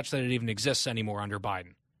 such that it even exists anymore under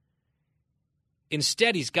Biden.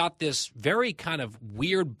 Instead, he's got this very kind of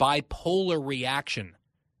weird bipolar reaction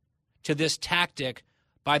to this tactic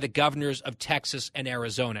by the governors of Texas and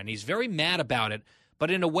Arizona. And he's very mad about it, but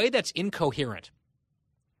in a way that's incoherent.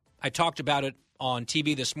 I talked about it on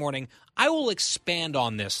TV this morning. I will expand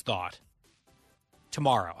on this thought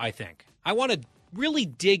tomorrow, I think. I want to really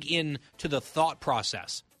dig into the thought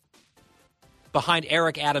process behind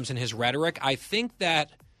Eric Adams and his rhetoric. I think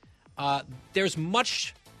that there's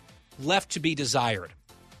much left to be desired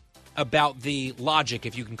about the logic,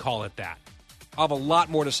 if you can call it that. I'll have a lot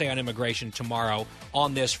more to say on immigration tomorrow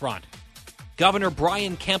on this front. Governor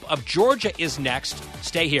Brian Kemp of Georgia is next.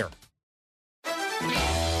 Stay here.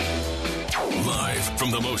 Live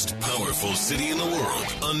from the most powerful city in the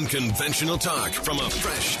world, unconventional talk from a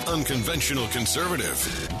fresh, unconventional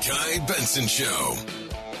conservative. Guy Benson Show.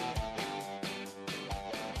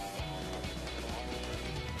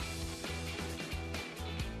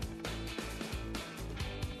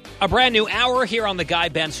 A brand new hour here on the Guy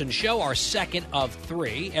Benson Show, our second of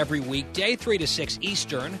three, every weekday, 3 to 6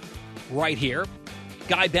 Eastern, right here.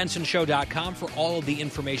 GuyBensonShow.com for all of the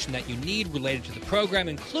information that you need related to the program,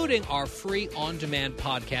 including our free on-demand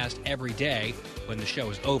podcast every day when the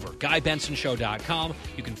show is over. GuyBensonShow.com.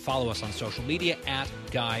 You can follow us on social media at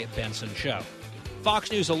Guy Benson Show.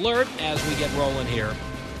 Fox News alert as we get rolling here.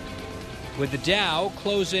 With the Dow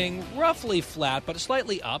closing roughly flat, but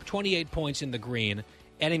slightly up, 28 points in the green,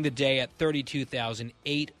 ending the day at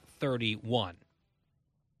 32,831.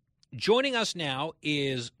 Joining us now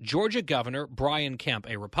is Georgia Governor Brian Kemp,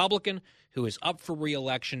 a Republican who is up for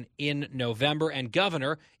re-election in November. And,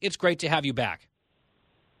 Governor, it's great to have you back.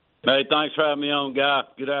 Hey, thanks for having me on, Guy.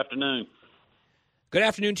 Good afternoon. Good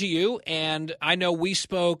afternoon to you. And I know we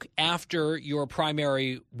spoke after your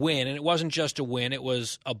primary win, and it wasn't just a win. It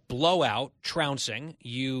was a blowout, trouncing.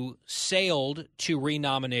 You sailed to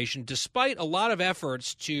renomination despite a lot of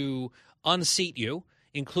efforts to unseat you,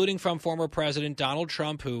 including from former President Donald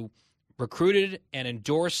Trump, who recruited and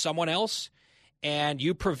endorsed someone else, and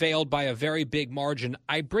you prevailed by a very big margin.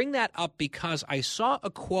 I bring that up because I saw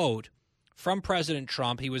a quote from President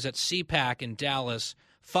Trump. He was at CPAC in Dallas.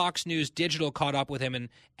 Fox News Digital caught up with him and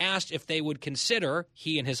asked if they would consider,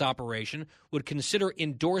 he and his operation, would consider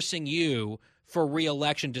endorsing you for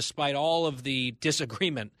re-election despite all of the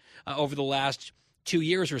disagreement over the last 2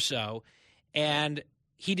 years or so. And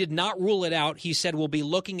he did not rule it out. He said, we'll be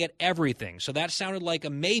looking at everything. So that sounded like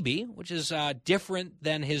a maybe, which is different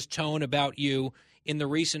than his tone about you in the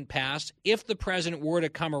recent past. If the president were to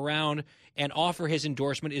come around and offer his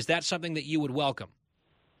endorsement, is that something that you would welcome?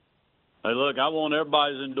 Hey, look, I want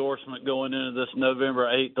everybody's endorsement going into this November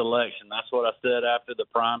 8th election. That's what I said after the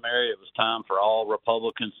primary. It was time for all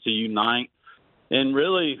Republicans to unite, and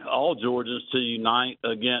really all Georgians to unite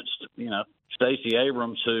against, Stacey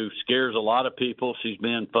Abrams, who scares a lot of people. She's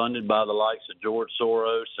being funded by the likes of George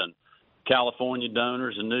Soros and California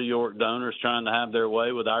donors and New York donors trying to have their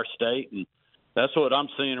way with our state. And that's what I'm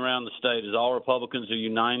seeing around the state is all Republicans are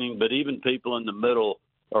uniting, but even people in the middle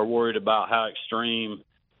are worried about how extreme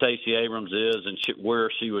Stacey Abrams is and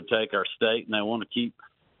where she would take our state, and they want to keep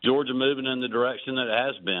Georgia moving in the direction that it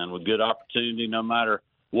has been with good opportunity no matter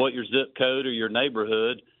what your zip code or your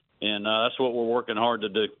neighborhood, and that's what we're working hard to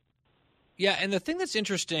do. Yeah, and the thing that's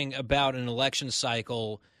interesting about an election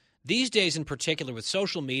cycle these days in particular with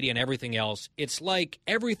social media and everything else, it's like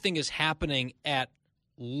everything is happening at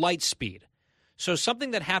light speed. So something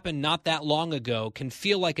that happened not that long ago can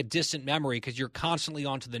feel like a distant memory because you're constantly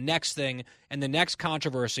on to the next thing and the next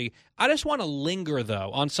controversy. I just want to linger, though,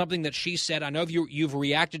 on something that she said. I know you've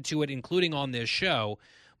reacted to it, including on this show,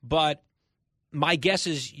 but my guess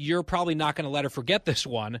is you're probably not going to let her forget this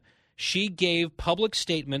one. She gave public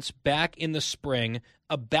statements back in the spring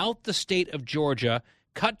about the state of Georgia.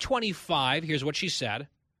 Cut 25, here's what she said.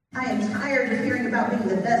 I am tired of hearing about being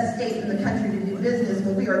the best state in the country to do business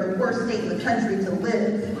when we are the worst state in the country to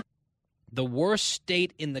live. The worst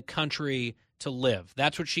state in the country to live.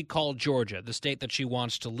 That's what she called Georgia, the state that she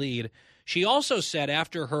wants to lead. She also said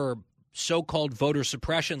after her so-called voter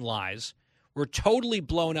suppression lies were totally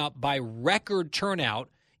blown up by record turnout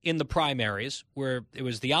in the primaries, where it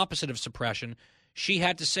was the opposite of suppression, she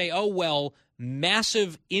had to say, oh, well,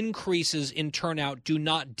 massive increases in turnout do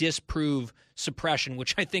not disprove suppression,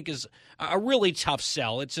 which I think is a really tough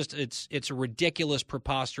sell. It's just it's a ridiculous,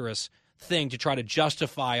 preposterous thing to try to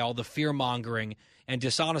justify all the fear-mongering and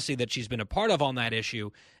dishonesty that she's been a part of on that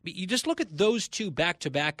issue. You just look at those two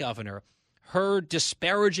back-to-back, Governor, her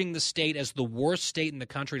disparaging the state as the worst state in the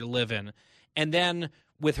country to live in, and then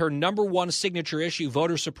with her number one signature issue,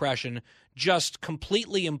 voter suppression, just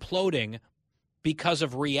completely imploding because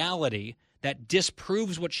of reality that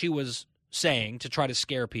disproves what she was saying to try to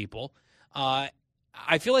scare people. I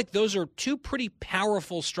feel like those are two pretty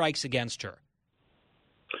powerful strikes against her.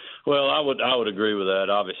 Well, I would agree with that.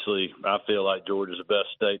 Obviously, I feel like Georgia's the best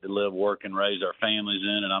state to live, work, and raise our families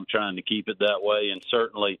in, and I'm trying to keep it that way. And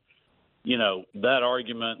certainly, that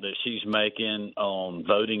argument that she's making on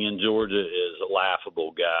voting in Georgia is a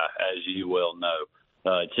laughable, guy, as you well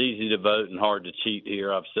know. It's easy to vote and hard to cheat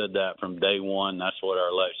here. I've said that from day one. That's what our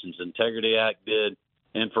Elections Integrity Act did.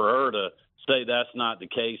 And for her to say that's not the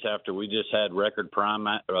case after we just had record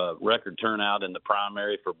turnout in the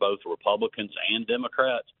primary for both Republicans and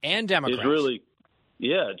Democrats. Is really,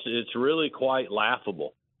 it's really quite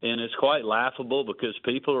laughable. And it's quite laughable because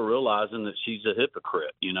people are realizing that she's a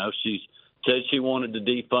hypocrite. She said she wanted to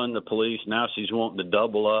defund the police. Now she's wanting to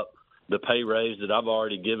double up the pay raise that I've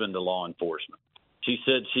already given to law enforcement. She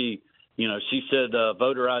said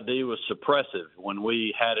voter ID was suppressive when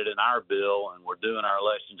we had it in our bill and we're doing our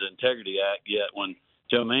Elections Integrity Act. Yet when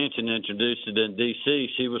Joe Manchin introduced it in D.C.,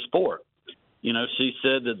 she was for it. She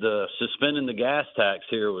said that the suspending the gas tax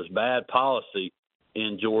here was bad policy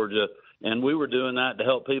in Georgia, and we were doing that to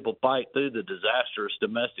help people fight through the disastrous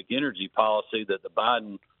domestic energy policy that the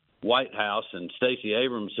Biden White House and Stacey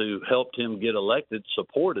Abrams, who helped him get elected,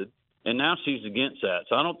 supported. And now she's against that.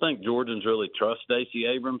 So I don't think Georgians really trust Stacey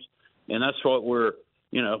Abrams. And that's what we're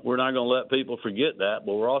not going to let people forget that.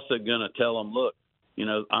 But we're also going to tell them, look,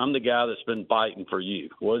 I'm the guy that's been fighting for you.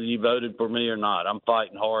 Whether you voted for me or not, I'm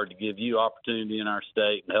fighting hard to give you opportunity in our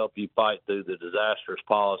state and help you fight through the disastrous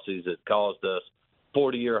policies that caused us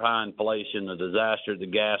 40-year high inflation, a disaster at the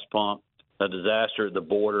gas pump, a disaster at the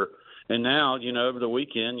border. And now, over the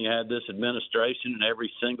weekend, you had this administration and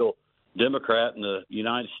every single Democrat in the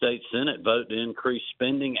United States Senate vote to increase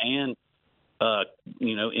spending and,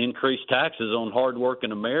 increase taxes on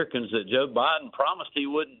hardworking Americans that Joe Biden promised he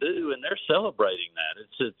wouldn't do, and they're celebrating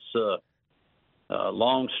that. It's a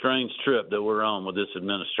long, strange trip that we're on with this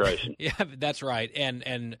administration. Yeah, that's right.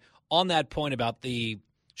 And on that point about the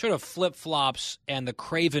sort of flip-flops and the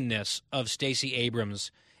cravenness of Stacey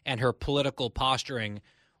Abrams and her political posturing,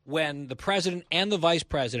 when the president and the vice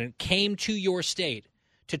president came to your state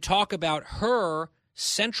to talk about her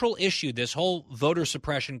central issue, this whole voter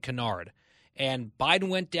suppression canard. And Biden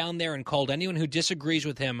went down there and called anyone who disagrees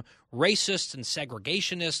with him racists and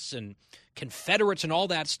segregationists and Confederates and all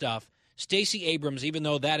that stuff. Stacey Abrams, even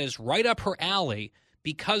though that is right up her alley,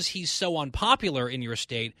 because he's so unpopular in your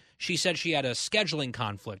state, she said she had a scheduling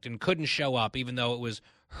conflict and couldn't show up, even though it was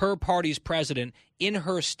her party's president in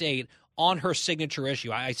her state on her signature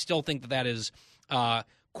issue. I still think that is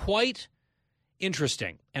quite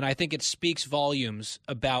interesting, and I think it speaks volumes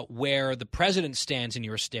about where the president stands in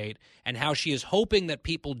your state and how she is hoping that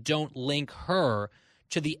people don't link her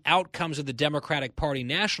to the outcomes of the Democratic Party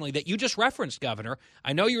nationally that you just referenced, Governor.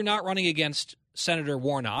 I know you're not running against Senator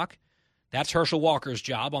Warnock. That's Herschel Walker's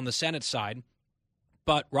job on the Senate side.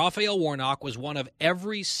 But Raphael Warnock was one of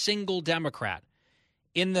every single Democrat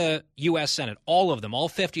in the U.S. Senate. All of them, all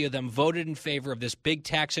 50 of them, voted in favor of this big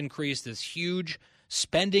tax increase, this huge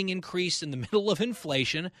spending increase in the middle of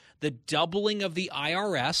inflation, the doubling of the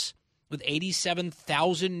IRS with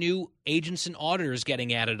 87,000 new agents and auditors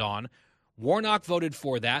getting added on. Warnock voted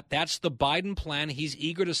for that. That's the Biden plan. He's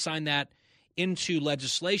eager to sign that into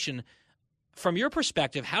legislation. From your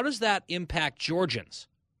perspective, how does that impact Georgians?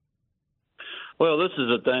 Well, this is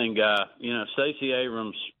the thing, Guy. Stacey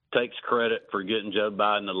Abrams takes credit for getting Joe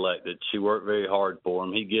Biden elected. She worked very hard for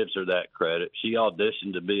him. He gives her that credit. She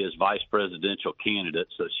auditioned to be his vice presidential candidate,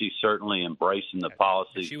 so she's certainly embracing the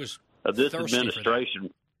policies of this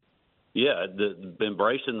administration. Yeah,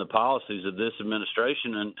 embracing the policies of this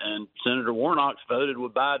administration, and Senator Warnock's voted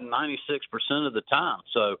with Biden 96% of the time.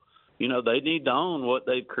 So, they need to own what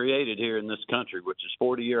they've created here in this country, which is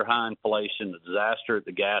 40-year high inflation, a disaster at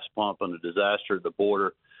the gas pump, and a disaster at the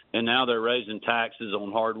border. And now they're raising taxes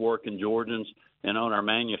on hardworking Georgians and on our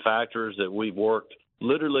manufacturers that we've worked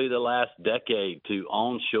literally the last decade to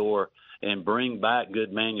onshore and bring back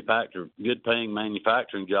good paying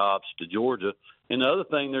manufacturing jobs to Georgia. And the other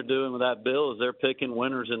thing they're doing with that bill is they're picking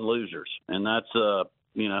winners and losers. And that's,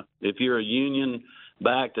 if you're a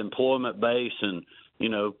union-backed employment base and,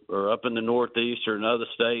 or up in the Northeast or in other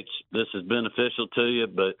states, this is beneficial to you.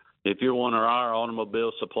 But if you're one of our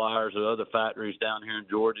automobile suppliers or other factories down here in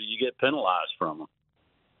Georgia, you get penalized from them.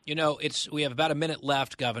 We have about a minute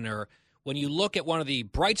left, Governor. When you look at one of the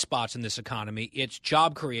bright spots in this economy, it's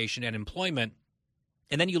job creation and employment.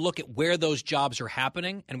 And then you look at where those jobs are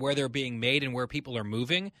happening and where they're being made and where people are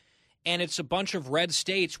moving. And it's a bunch of red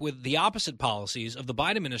states with the opposite policies of the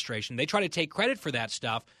Biden administration. They try to take credit for that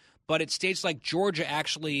stuff, but it's states like Georgia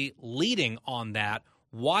actually leading on that.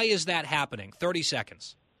 Why is that happening? 30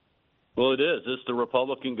 seconds. Well, it is. It's the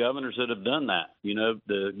Republican governors that have done that.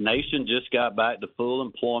 The nation just got back to full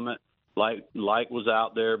employment like was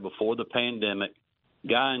out there before the pandemic.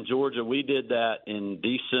 Guy, in Georgia, we did that in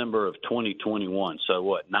December of 2021.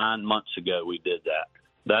 So, 9 months ago we did that.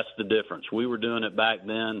 That's the difference. We were doing it back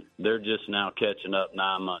then. They're just now catching up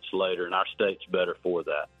 9 months later, and our state's better for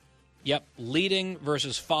that. Yep, leading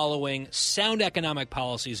versus following, sound economic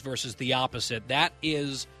policies versus the opposite. That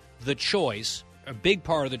is the choice, a big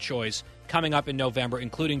part of the choice, coming up in November,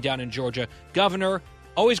 including down in Georgia. Governor,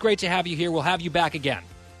 always great to have you here. We'll have you back again.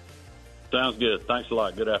 Sounds good. Thanks a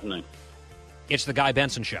lot. Good afternoon. It's the Guy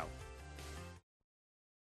Benson Show.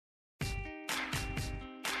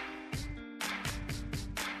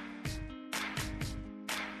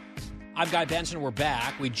 I'm Guy Benson. We're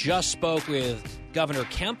back. We just spoke with Governor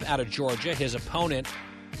Kemp out of Georgia. His opponent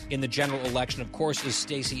in the general election, of course, is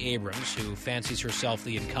Stacey Abrams, who fancies herself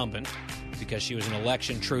the incumbent because she was an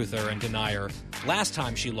election truther and denier last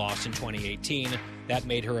time she lost in 2018. That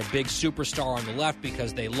made her a big superstar on the left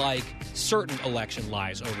because they like certain election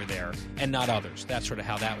lies over there and not others. That's sort of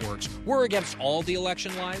how that works. We're against all the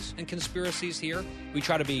election lies and conspiracies here. We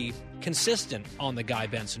try to be consistent on the Guy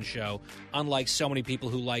Benson Show, unlike so many people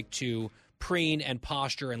who like to preen and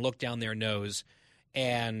posture and look down their nose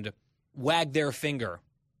and wag their finger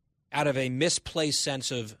out of a misplaced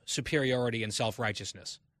sense of superiority and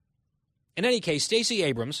self-righteousness. In any case, Stacey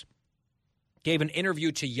Abrams gave an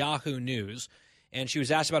interview to Yahoo News, and she was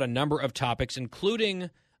asked about a number of topics, including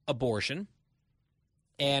abortion.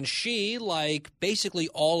 And she, like basically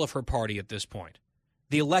all of her party at this point,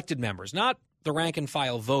 the elected members, not the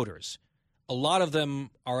rank-and-file voters, a lot of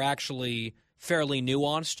them are actually fairly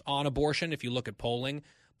nuanced on abortion if you look at polling.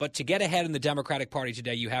 But to get ahead in the Democratic Party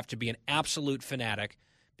today, you have to be an absolute fanatic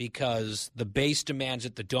because the base demands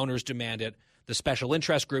it, the donors demand it, the special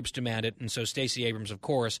interest groups demand it. And so Stacey Abrams, of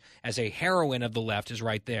course, as a heroine of the left, is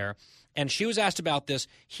right there. And she was asked about this.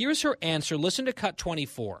 Here's her answer. Listen to cut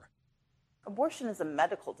 24. Abortion is a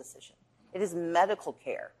medical decision. It is medical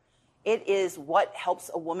care. It is what helps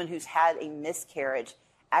a woman who's had a miscarriage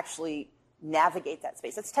actually navigate that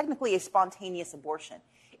space. It's technically a spontaneous abortion.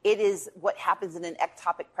 It is what happens in an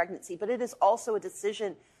ectopic pregnancy, but it is also a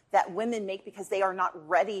decision that women make because they are not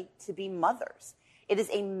ready to be mothers. It is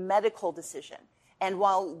a medical decision. And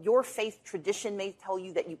while your faith tradition may tell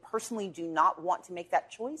you that you personally do not want to make that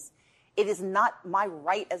choice, it is not my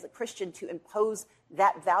right as a Christian to impose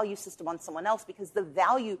that value system on someone else, because the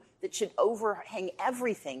value that should overhang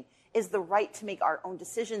everything is the right to make our own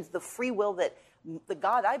decisions, the free will that the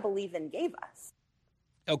God I believe in gave us.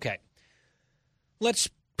 Okay. Let's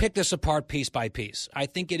pick this apart piece by piece. I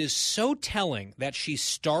think it is so telling that she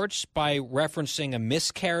starts by referencing a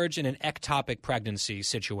miscarriage and an ectopic pregnancy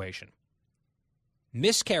situation.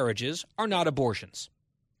 Miscarriages are not abortions.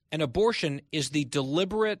 An abortion is the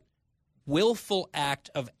deliberate, willful act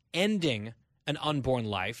of ending an unborn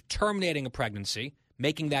life, terminating a pregnancy,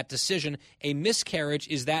 making that decision. A miscarriage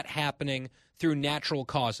is that happening through natural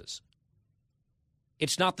causes.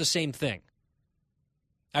 It's not the same thing.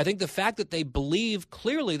 I think the fact that they believe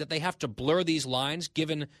clearly that they have to blur these lines,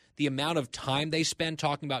 given the amount of time they spend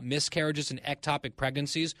talking about miscarriages and ectopic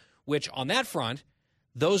pregnancies, which on that front,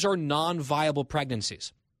 those are non-viable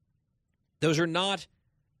pregnancies. Those are not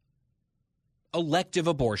elective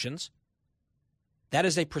abortions. That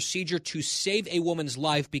is a procedure to save a woman's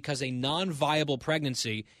life because a non-viable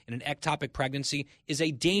pregnancy and an ectopic pregnancy is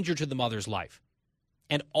a danger to the mother's life.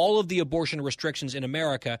 And all of the abortion restrictions in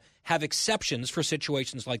America have exceptions for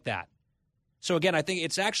situations like that. So again, I think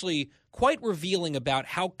it's actually quite revealing about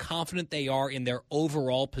how confident they are in their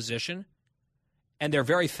overall position and their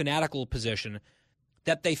very fanatical position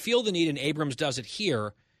that they feel the need, and Abrams does it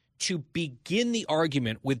here, to begin the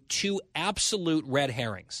argument with two absolute red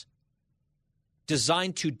herrings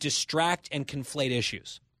designed to distract and conflate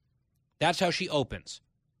issues. That's how she opens.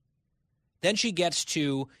 Then she gets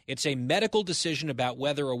to, it's a medical decision about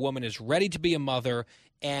whether a woman is ready to be a mother,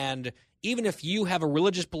 and even if you have a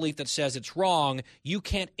religious belief that says it's wrong, you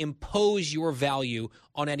can't impose your value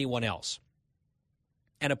on anyone else.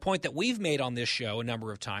 And a point that we've made on this show a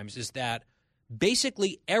number of times is that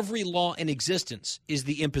basically every law in existence is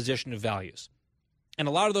the imposition of values. And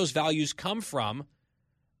a lot of those values come from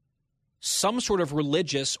some sort of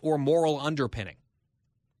religious or moral underpinning.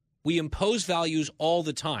 We impose values all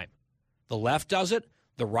the time. The left does it.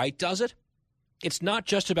 The right does it. It's not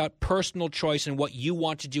just about personal choice and what you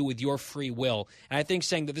want to do with your free will. And I think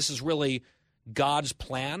saying that this is really God's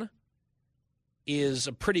plan is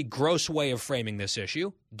a pretty gross way of framing this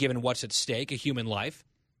issue, given what's at stake, a human life.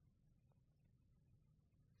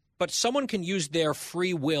 But someone can use their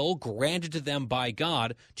free will granted to them by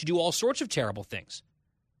God to do all sorts of terrible things.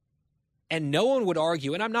 And no one would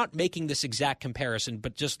argue, and I'm not making this exact comparison,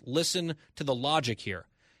 but just listen to the logic here.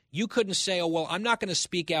 You couldn't say, oh, well, I'm not going to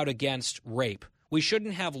speak out against rape. We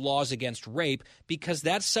shouldn't have laws against rape because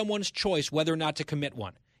that's someone's choice whether or not to commit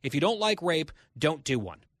one. If you don't like rape, don't do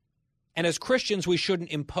one. And as Christians, we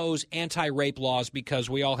shouldn't impose anti-rape laws because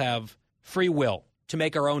we all have free will to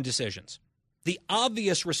make our own decisions. The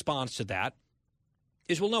obvious response to that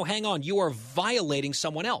is, well, no, hang on. You are violating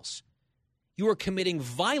someone else. You are committing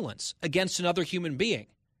violence against another human being.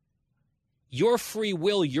 Your free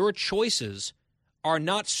will, your choices are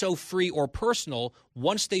not so free or personal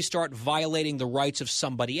once they start violating the rights of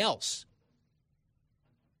somebody else.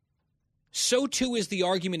 So too is the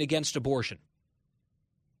argument against abortion.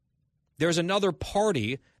 There's another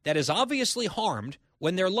party that is obviously harmed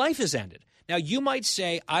when their life is ended. Now, you might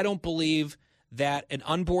say, I don't believe that an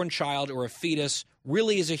unborn child or a fetus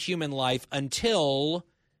really is a human life until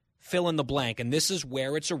fill in the blank. And this is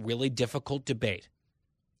where it's a really difficult debate.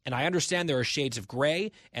 And I understand there are shades of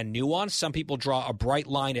gray and nuance. Some people draw a bright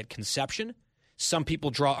line at conception. Some people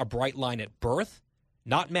draw a bright line at birth.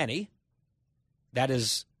 Not many. That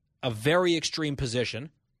is a very extreme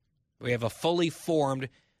position. We have a fully formed,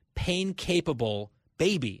 pain-capable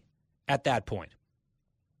baby at that point.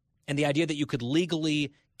 And the idea that you could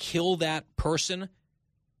legally kill that person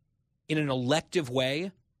in an elective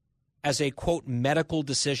way as a, quote, medical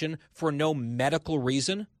decision for no medical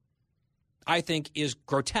reason, I think is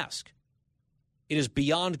grotesque. It is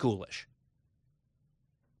beyond ghoulish.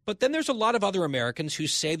 But then there's a lot of other Americans who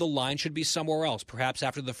say the line should be somewhere else, perhaps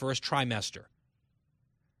after the first trimester.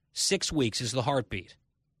 6 weeks is the heartbeat.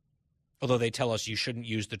 Although they tell us you shouldn't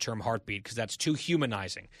use the term heartbeat because that's too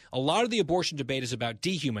humanizing. A lot of the abortion debate is about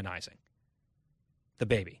dehumanizing the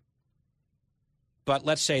baby. But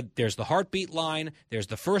let's say there's the heartbeat line, there's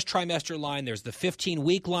the first trimester line, there's the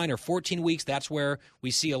 15-week line or 14 weeks. That's where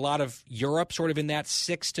we see a lot of Europe sort of in that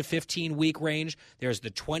 6 to 15-week range. There's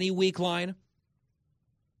the 20-week line,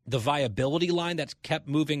 the viability line that's kept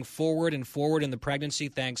moving forward and forward in the pregnancy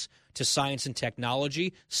thanks to science and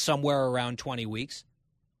technology, somewhere around 20 weeks.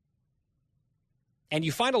 And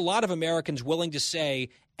you find a lot of Americans willing to say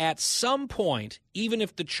at some point, even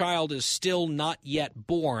if the child is still not yet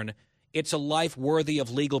born, it's a life worthy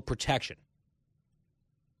of legal protection.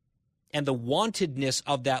 And the wantedness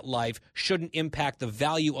of that life shouldn't impact the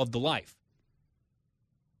value of the life.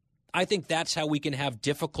 I think that's how we can have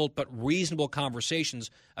difficult but reasonable conversations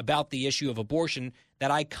about the issue of abortion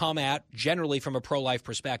that I come at generally from a pro-life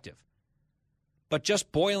perspective. but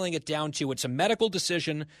just boiling it down to it's a medical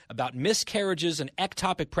decision about miscarriages and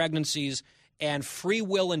ectopic pregnancies and free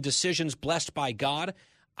will and decisions blessed by God,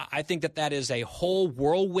 I think that is a whole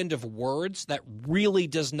whirlwind of words that really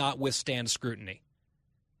does not withstand scrutiny.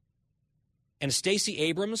 And Stacey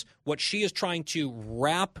Abrams, what she is trying to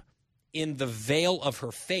wrap in the veil of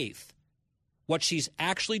her faith, what she's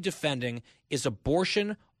actually defending is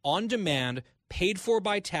abortion on demand, paid for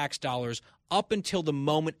by tax dollars up until the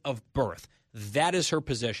moment of birth. That is her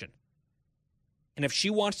position. And if she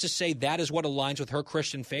wants to say that is what aligns with her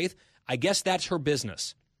Christian faith, I guess that's her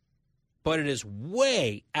business. But it is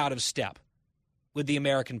way out of step with the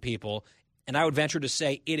American people. And I would venture to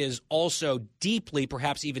say it is also deeply,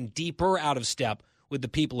 perhaps even deeper out of step with the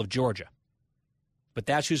people of Georgia. But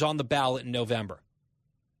that's who's on the ballot in November.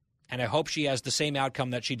 And I hope she has the same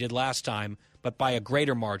outcome that she did last time, but by a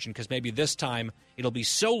greater margin, because maybe this time it'll be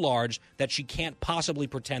so large that she can't possibly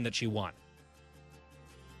pretend that she won.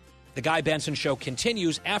 The Guy Benson Show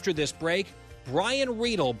continues after this break. Brian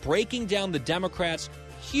Riedel breaking down the Democrats'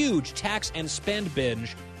 huge tax and spend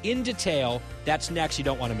binge in detail. That's next. You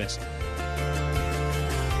don't want to miss it.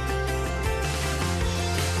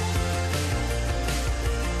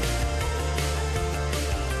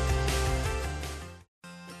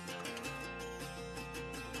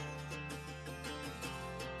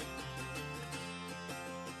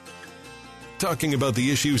 Talking about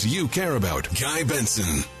the issues you care about. Guy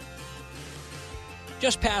Benson.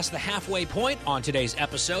 Just past the halfway point on today's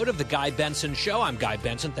episode of The Guy Benson Show. I'm Guy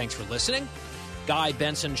Benson. Thanks for listening.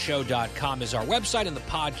 GuyBensonShow.com is our website, and the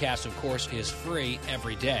podcast, of course, is free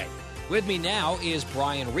every day. With me now is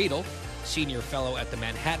Brian Riedel, senior fellow at the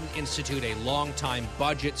Manhattan Institute, a longtime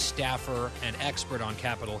budget staffer and expert on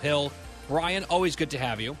Capitol Hill. Brian, always good to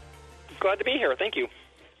have you. Glad to be here. Thank you.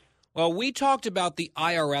 Well, we talked about the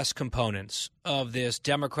IRS components of this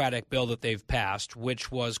Democratic bill that they've passed, which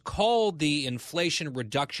was called the Inflation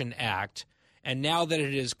Reduction Act. And now that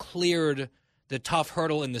it has cleared the tough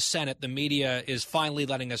hurdle in the Senate, the media is finally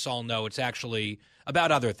letting us all know it's actually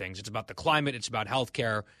about other things. It's about the climate. It's about health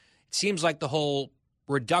care. It seems like the whole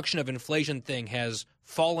reduction of inflation thing has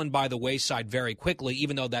fallen by the wayside very quickly,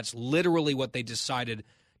 even though that's literally what they decided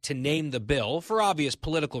to name the bill for obvious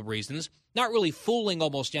political reasons, not really fooling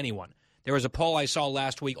almost anyone. There was a poll I saw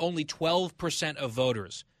last week. Only 12% of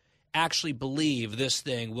voters actually believe this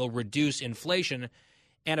thing will reduce inflation.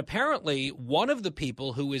 And apparently one of the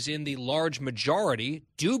people who is in the large majority,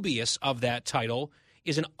 dubious of that title,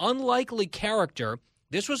 is an unlikely character.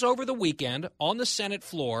 This was over the weekend on the Senate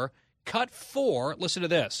floor. Cut 4. Listen to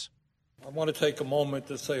this. I want to take a moment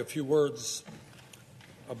to say a few words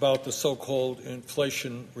about the so-called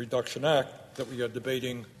Inflation Reduction Act that we are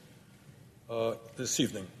debating this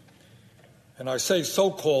evening. And I say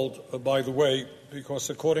so-called, by the way, because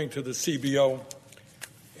according to the CBO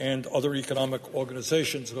and other economic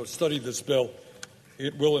organizations who have studied this bill,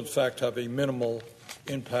 it will, in fact, have a minimal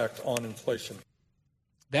impact on inflation.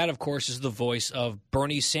 That, of course, is the voice of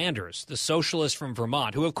Bernie Sanders, the socialist from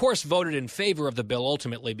Vermont, who, of course, voted in favor of the bill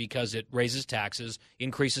ultimately because it raises taxes,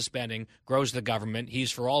 increases spending, grows the government.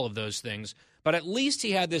 He's for all of those things. But at least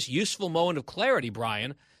he had this useful moment of clarity,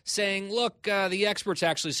 Brian, saying, look, the experts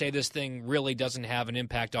actually say this thing really doesn't have an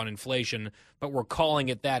impact on inflation, but we're calling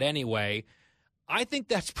it that anyway. I think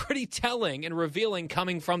that's pretty telling and revealing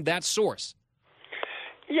coming from that source.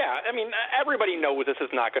 Yeah, I mean, everybody knows this is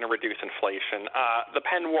not going to reduce inflation. The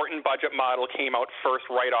Penn-Wharton budget model came out first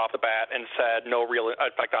right off the bat and said no real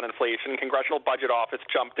effect on inflation. Congressional Budget Office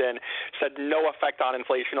jumped in, said no effect on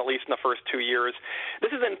inflation, at least in the first 2 years.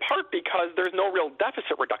 This is in part because there's no real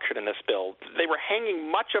deficit reduction in this bill. They were hanging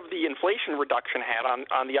much of the inflation reduction hat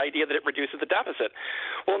on the idea that it reduces the deficit.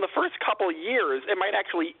 Well, in the first couple of years, it might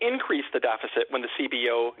actually increase the deficit when the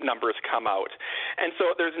CBO numbers come out. And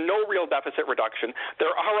so there's no real deficit reduction.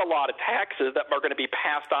 There are a lot of taxes that are going to be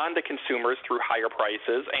passed on to consumers through higher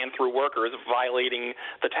prices and through workers violating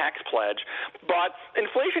the tax pledge. But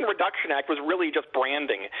Inflation Reduction Act was really just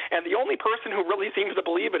branding. And the only person who really seems to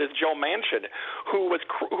believe it is Joe Manchin, who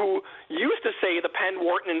used to say the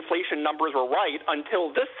Penn-Wharton inflation numbers were right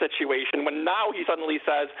until this situation, when now he suddenly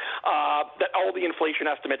says that all the inflation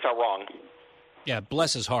estimates are wrong. Yeah,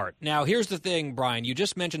 bless his heart. Now, here's the thing, Brian. You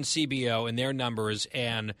just mentioned CBO and their numbers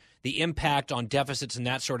and the impact on deficits and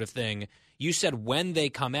that sort of thing. You said when they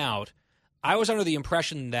come out. I was under the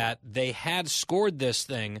impression that they had scored this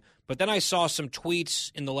thing, but then I saw some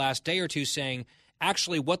tweets in the last day or two saying,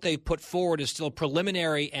 actually, what they put forward is still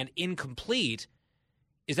preliminary and incomplete.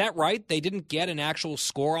 Is that right? They didn't get an actual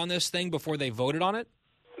score on this thing before they voted on it?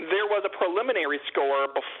 There was a preliminary score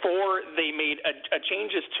before they made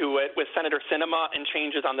changes to it with Senator Sinema and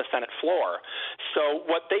changes on the Senate floor. So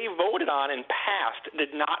what they voted on and passed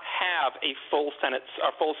did not have a full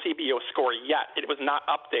CBO score yet. It was not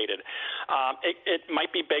updated. It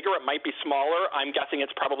might be bigger. It might be smaller. I'm guessing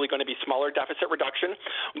it's probably going to be smaller deficit reduction.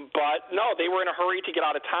 But no, they were in a hurry to get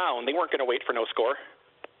out of town. They weren't going to wait for no score.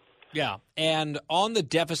 Yeah, and on the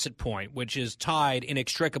deficit point, which is tied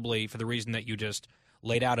inextricably for the reason that you just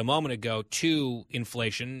laid out a moment ago to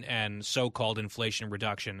inflation and so-called inflation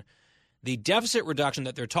reduction, the deficit reduction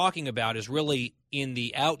that they're talking about is really in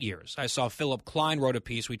the out years. I saw Philip Klein wrote a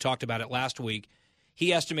piece. We talked about it last week.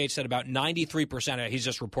 He estimates that about 93%, he's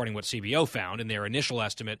just reporting what CBO found in their initial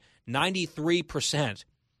estimate, 93%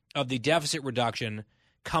 of the deficit reduction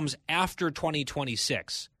comes after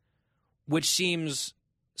 2026, which seems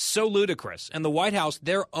so ludicrous. And the White House,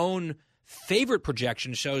 their own favorite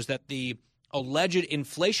projection shows that the alleged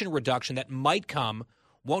inflation reduction that might come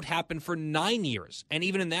won't happen for 9 years. And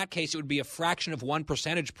even in that case, it would be a fraction of 1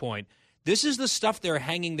 percentage point. This is the stuff they're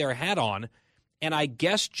hanging their hat on. And I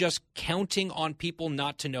guess just counting on people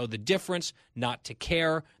not to know the difference, not to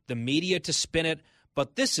care, the media to spin it.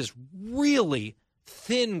 But this is really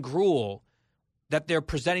thin gruel that they're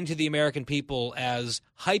presenting to the American people as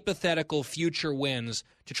hypothetical future wins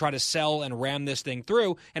to try to sell and ram this thing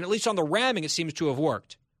through. And at least on the ramming, it seems to have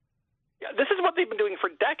worked. Yeah, this is what they've been doing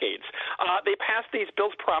for decades. They passed these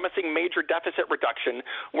bills promising major deficit reduction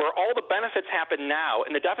where all the benefits happen now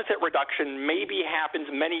and the deficit reduction maybe happens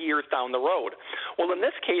many years down the road. Well, in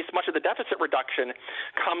this case, much of the deficit reduction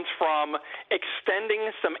comes from extending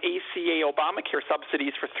some ACA Obamacare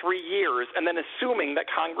subsidies for 3 years and then assuming that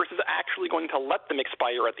Congress is actually going to let them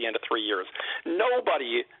expire at the end of 3 years.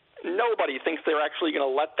 Nobody thinks they're actually going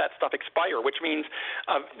to let that stuff expire, which means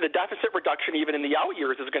the deficit reduction even in the out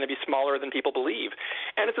years is going to be smaller than people believe.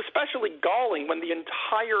 And it's especially galling when the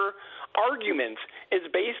entire argument is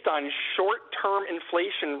based on short-term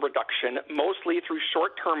inflation reduction, mostly through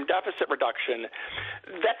short-term deficit reduction.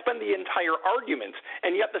 That's been the entire argument.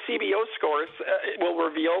 And yet the CBO scores will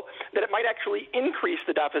reveal that it might actually increase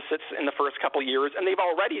the deficits in the first couple years, and they've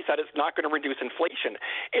already said it's not going to reduce inflation.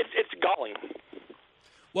 It's galling.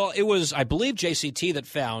 Well, it was, I believe, JCT that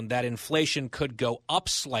found that inflation could go up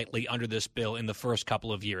slightly under this bill in the first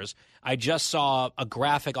couple of years. I just saw a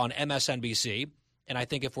graphic on MSNBC, and I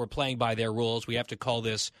think if we're playing by their rules, we have to call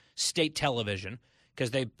this state television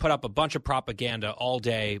because they put up a bunch of propaganda all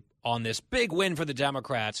day on this big win for the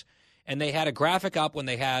Democrats. And they had a graphic up when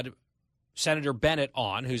they had Senator Bennett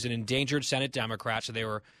on, who's an endangered Senate Democrat, so they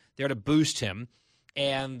were there to boost him.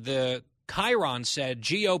 And the Chiron said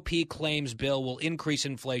GOP claims bill will increase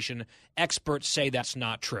inflation. Experts say that's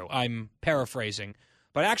not true. I'm paraphrasing.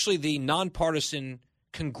 But actually the nonpartisan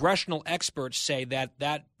congressional experts say that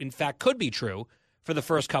that, in fact, could be true for the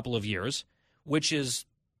first couple of years, which is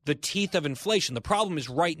the teeth of inflation. The problem is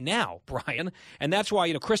right now, Brian. And that's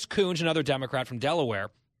why, Chris Coons, another Democrat from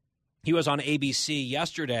Delaware, he was on ABC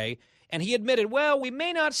yesterday, and he admitted, well, we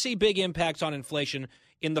may not see big impacts on inflation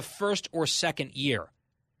in the first or second year.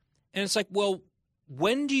 And it's like, well,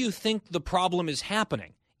 when do you think the problem is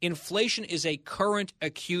happening? Inflation is a current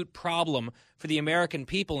acute problem for the American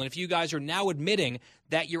people. And if you guys are now admitting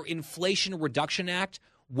that your Inflation Reduction Act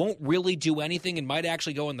won't really do anything and might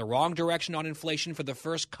actually go in the wrong direction on inflation for the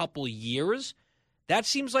first couple years, that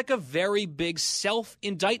seems like a very big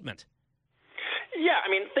self-indictment. Yeah, I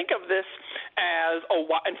mean, think of this as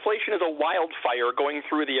inflation is a wildfire going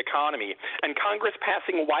through the economy, and Congress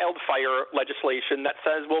passing wildfire legislation that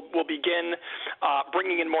says we'll begin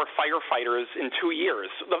bringing in more firefighters in 2 years.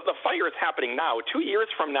 The fire is happening now. 2 years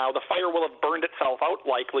from now, the fire will have burned itself out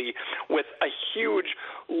likely with a huge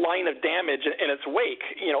line of damage in its wake.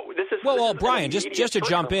 This is well, Brian, just to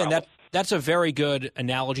jump in, that's a very good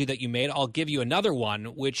analogy that you made. I'll give you another one,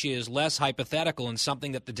 which is less hypothetical and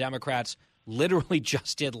something that the Democrats literally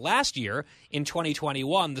just did last year in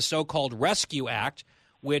 2021, the so-called Rescue Act,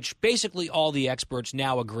 which basically all the experts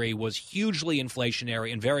now agree was hugely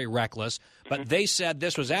inflationary and very reckless. But they said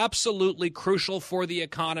this was absolutely crucial for the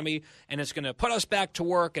economy, and it's going to put us back to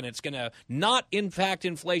work, and it's going to not impact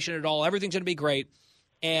inflation at all. Everything's going to be great.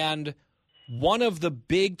 And one of the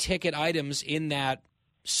big ticket items in that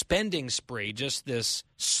spending spree, just this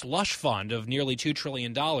slush fund of nearly $2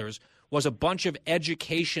 trillion, was a bunch of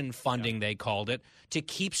education funding, they called it, to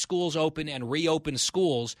keep schools open and reopen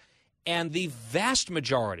schools. And the vast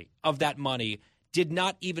majority of that money did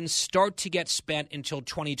not even start to get spent until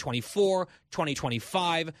 2024,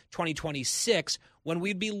 2025, 2026, when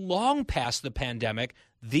we'd be long past the pandemic.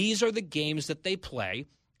 These are the games that they play.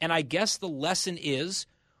 And I guess the lesson is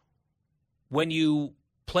when you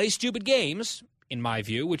play stupid games, in my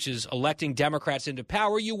view, which is electing Democrats into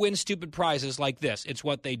power, you win stupid prizes like this. It's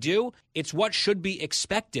what they do. It's what should be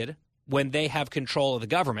expected when they have control of the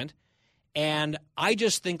government. And I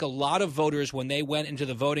just think a lot of voters, when they went into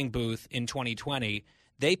the voting booth in 2020,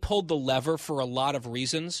 they pulled the lever for a lot of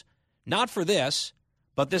reasons. Not for this,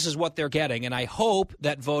 but this is what they're getting. And I hope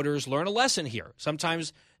that voters learn a lesson here.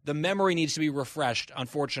 Sometimes the memory needs to be refreshed,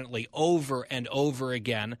 unfortunately, over and over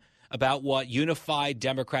again about what unified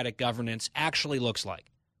democratic governance actually looks like.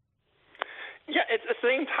 Yeah, it's the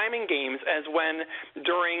same timing games as when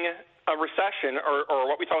during a recession or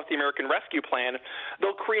what we saw with the American Rescue Plan,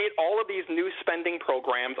 they'll create all of these new spending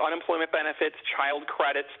programs, unemployment benefits, child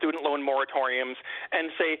credit, student loan moratoriums, and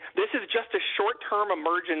say, this is just a short-term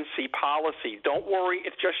emergency policy. Don't worry,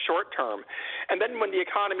 it's just short-term. And then when the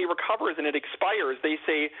economy recovers and it expires, they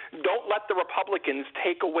say, don't let the Republicans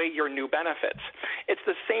take away your new benefits. It's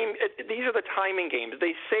the same. These are the timing games.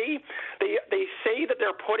 They say that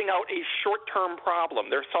they're putting out a short-term problem.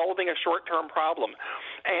 They're solving a short-term problem.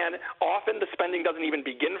 And often the spending doesn't even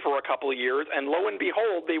begin for a couple of years, and lo and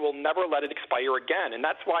behold, they will never let it expire again. And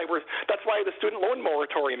that's why the student loan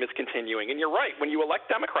moratorium is continuing. And you're right, when you elect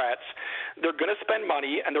Democrats, they're going to spend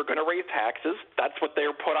money and they're going to raise taxes. That's what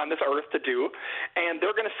they're put on this earth to do. And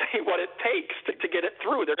they're going to say what it takes to get it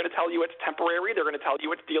through. They're going to tell you it's temporary. They're going to tell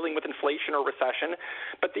you it's dealing with inflation or recession.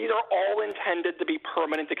 But these are all intended to be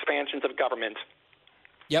permanent expansions of government.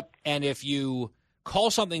 Yep. And if you call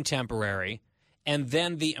something temporary, and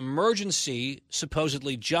then the emergency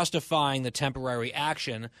supposedly justifying the temporary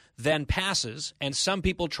action then passes, and some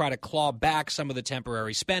people try to claw back some of the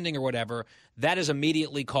temporary spending or whatever, that is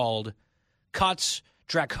immediately called cuts,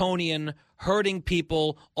 draconian, hurting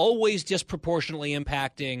people, always disproportionately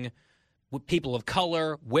impacting people of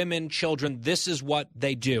color, women, children. This is what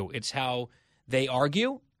they do. It's how they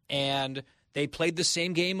argue, and they played the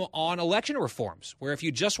same game on election reforms, where if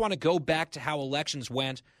you just want to go back to how elections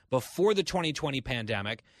went before the 2020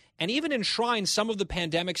 pandemic, and even enshrine some of the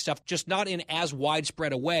pandemic stuff, just not in as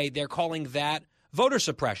widespread a way, they're calling that voter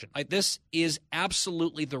suppression. Like, this is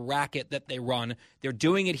absolutely the racket that they run. They're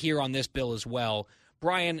doing it here on this bill as well.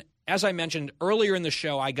 Brian, as I mentioned earlier in the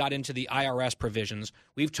show, I got into the IRS provisions.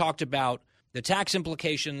 We've talked about the tax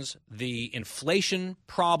implications, the inflation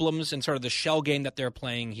problems, and sort of the shell game that they're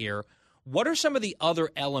playing here. What are some of the other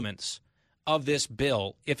elements of this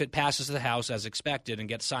bill, if it passes the House as expected and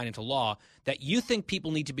gets signed into law, that you think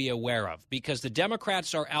people need to be aware of? Because the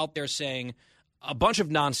Democrats are out there saying a bunch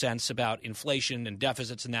of nonsense about inflation and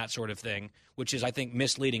deficits and that sort of thing, which is, I think,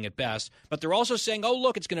 misleading at best. But they're also saying, oh,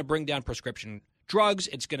 look, it's going to bring down prescription drugs.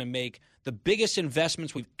 It's going to make the biggest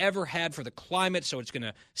investments we've ever had for the climate, so it's going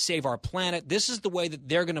to save our planet. This is the way that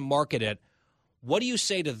they're going to market it. What do you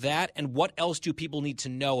say to that, and what else do people need to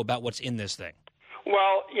know about what's in this thing?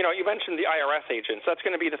 Well, you mentioned the IRS agents. That's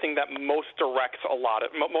going to be the thing that most affects a lot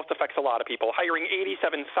of people. Hiring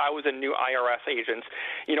 87,000 new IRS agents.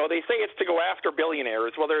 They say it's to go after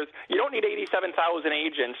billionaires. Well, you don't need 87,000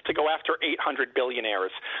 agents to go after 800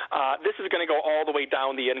 billionaires. This is going to go all the way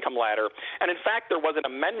down the income ladder. And in fact, there was an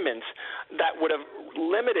amendment that would have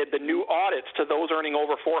limited the new audits to those earning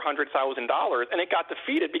over $400,000, and it got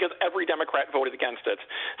defeated because every Democrat voted against it.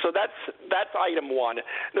 So that's item one.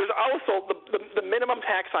 There's also the minimum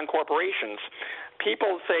tax on corporations.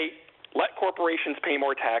 People say, let corporations pay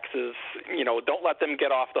more taxes, don't let them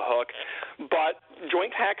get off the hook. But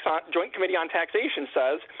Joint Committee on Taxation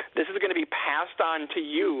says this is going to be passed on to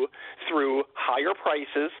you through higher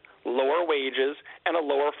prices, lower wages, and a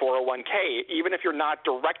lower 401k. Even if you're not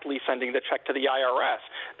directly sending the check to the IRS,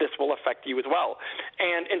 this will affect you as well.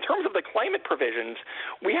 And in terms of the climate provisions,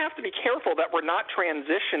 we have to be careful that we're not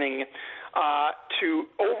transitioning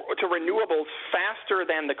to renewables faster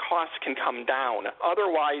than the costs can come down.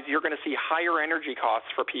 Otherwise, you're going to see higher energy costs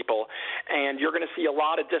for people, and you're going to see a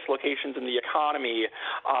lot of dislocations in the economy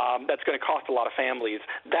that's going to cost a lot of families.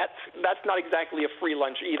 That's not exactly a free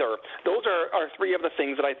lunch either. Those are three of the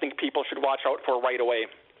things that I think people should watch out for right away.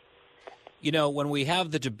 When we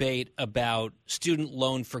have the debate about student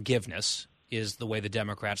loan forgiveness, is the way the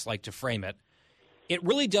Democrats like to frame it, it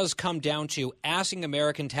really does come down to asking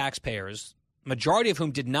American taxpayers, majority of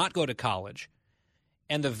whom did not go to college,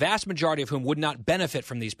 and the vast majority of whom would not benefit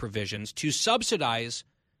from these provisions, to subsidize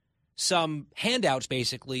some handouts,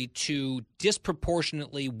 basically, to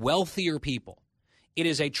disproportionately wealthier people. It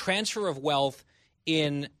is a transfer of wealth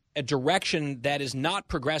in a direction that is not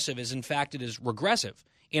progressive, as in fact it is regressive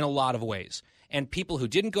in a lot of ways. And people who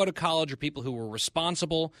didn't go to college, or people who were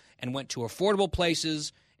responsible and went to affordable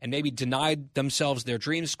places and maybe denied themselves their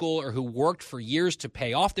dream school, or who worked for years to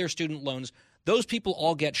pay off their student loans, those people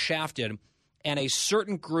all get shafted. and a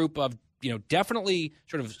certain group of, definitely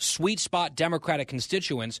sort of sweet spot Democratic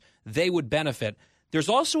constituents, they would benefit. There's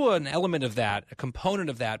also an element of that, a component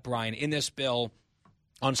of that, Brian, in this bill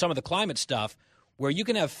on some of the climate stuff, where you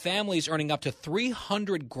can have families earning up to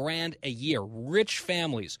 $300,000 a year, rich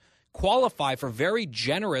families, qualify for very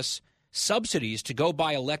generous subsidies to go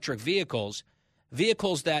buy electric vehicles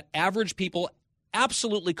that average people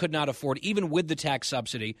absolutely could not afford, even with the tax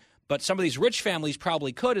subsidy. But some of these rich families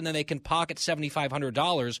probably could, and then they can pocket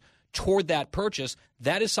 $7,500 toward that purchase.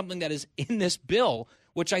 That is something that is in this bill,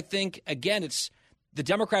 which I think, again, it's the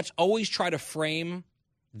Democrats always try to frame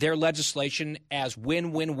their legislation as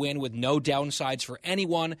win-win-win with no downsides for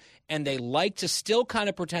anyone, and they like to still kind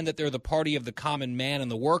of pretend that they're the party of the common man and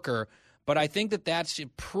the worker. But I think that that's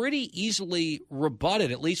pretty easily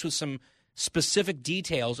rebutted, at least with some specific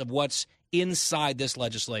details of what's inside this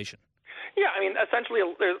legislation. Yeah, I mean, essentially,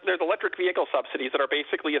 there's electric vehicle subsidies that are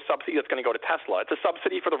basically a subsidy that's going to go to Tesla. It's a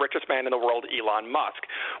subsidy for the richest man in the world, Elon Musk.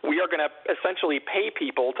 We are going to essentially pay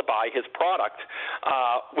people to buy his product,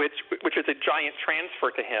 which is a giant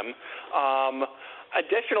transfer to him.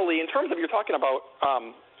 Additionally, in terms of you're talking about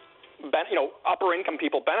upper income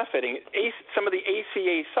people benefiting, some of the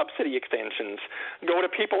ACA subsidy extensions go to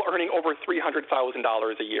people earning over $300,000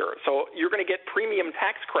 a year. So you're going to get premium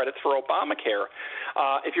tax credits for Obamacare.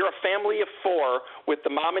 If you're a family of four with the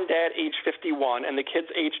mom and dad age 51 and the kids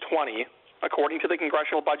age 20, according to the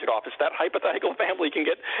Congressional Budget Office, that hypothetical family can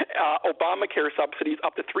get Obamacare subsidies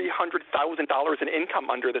up to $300,000 in income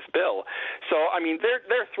under this bill. So, I mean,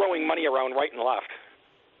 they're throwing money around right and left.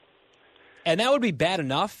 And that would be bad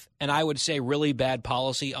enough, and I would say really bad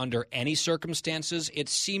policy under any circumstances. It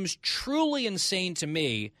seems truly insane to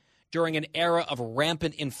me during an era of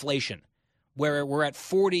rampant inflation, where we're at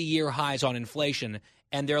 40-year highs on inflation,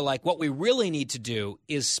 and they're like, what we really need to do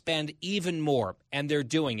is spend even more, and they're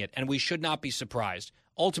doing it, and we should not be surprised.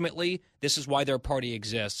 Ultimately, this is why their party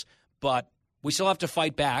exists, but we still have to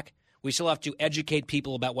fight back. We still have to educate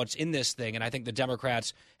people about what's in this thing, and I think the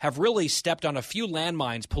Democrats have really stepped on a few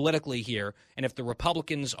landmines politically here, and if the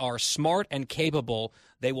Republicans are smart and capable,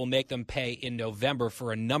 they will make them pay in November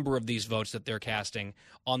for a number of these votes that they're casting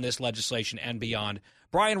on this legislation and beyond.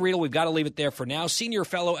 Brian Riedel, we've got to leave it there for now. Senior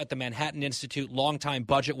fellow at the Manhattan Institute, longtime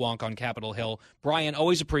budget wonk on Capitol Hill. Brian,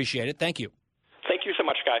 always appreciate it. Thank you. Thank you so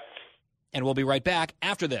much, Guy. And we'll be right back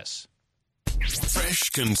after this.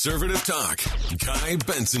 Fresh conservative talk. Guy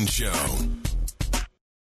Benson Show.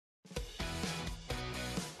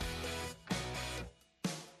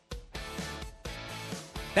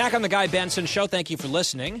 Back on the Guy Benson Show. Thank you for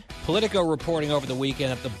listening. Politico reporting over the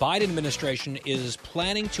weekend that the Biden administration is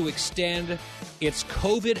planning to extend its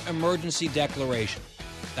COVID emergency declaration.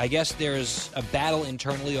 I guess there's a battle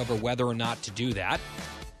internally over whether or not to do that,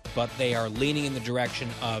 but they are leaning in the direction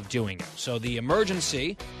of doing it. So the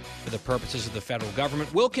emergency, for the purposes of the federal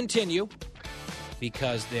government, will continue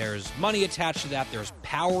because there's money attached to that, there's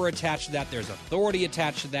power attached to that, there's authority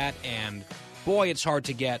attached to that, and boy, it's hard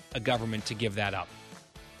to get a government to give that up.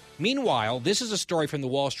 Meanwhile, this is a story from the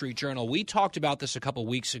Wall Street Journal. We talked about this a couple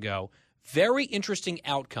weeks ago. Very interesting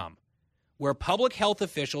outcome where public health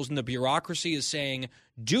officials and the bureaucracy is saying,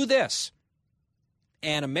 do this.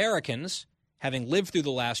 And Americans, having lived through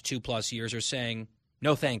the last 2+ years, are saying,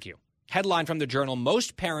 no, thank you. Headline from the Journal,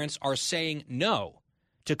 most parents are saying no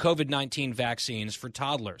to COVID-19 vaccines for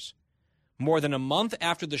toddlers. More than a month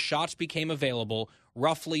after the shots became available,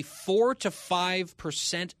 roughly 4 to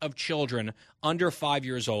 5% of children under 5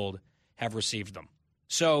 years old have received them.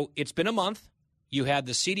 So it's been a month. You had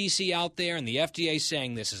the CDC out there and the FDA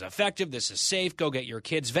saying this is effective, this is safe, go get your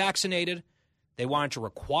kids vaccinated. They wanted to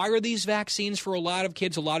require these vaccines for a lot of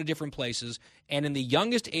kids, a lot of different places. And in the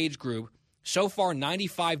youngest age group, so far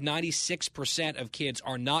 96% of kids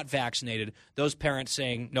are not vaccinated. Those parents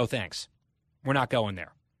saying, no thanks, we're not going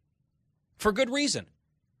there. For good reason.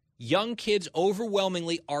 Young kids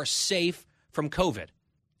overwhelmingly are safe from COVID.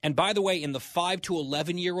 And by the way, in the 5 to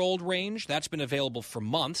 11-year-old range, that's been available for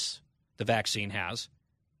months, the vaccine has,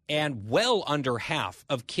 and well under half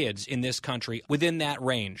of kids in this country within that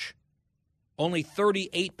range. Only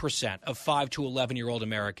 38% of 5 to 11-year-old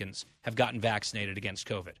Americans have gotten vaccinated against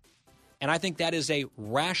COVID. And I think that is a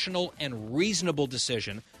rational and reasonable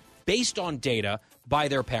decision based on data by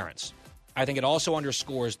their parents. I think it also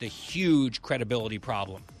underscores the huge credibility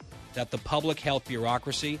problem that the public health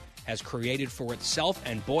bureaucracy has created for itself,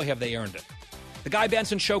 and boy, have they earned it. The Guy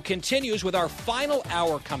Benson Show continues with our final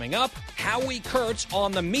hour coming up. Howie Kurtz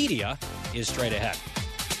on the media is straight ahead.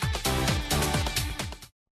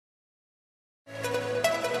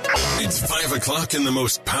 It's 5 o'clock in the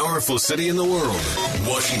most powerful city in the world,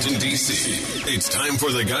 Washington, D.C. It's time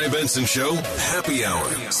for the Guy Benson Show Happy Hour,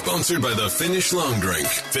 sponsored by the Finnish Long Drink.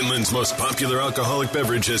 Finland's most popular alcoholic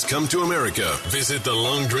beverage has come to America. Visit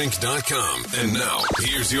thelongdrink.com. And now,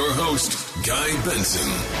 here's your host, Guy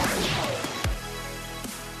Benson.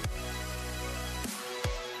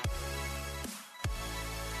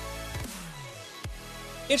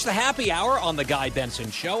 It's the Happy Hour on the Guy Benson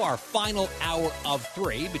Show, our final hour of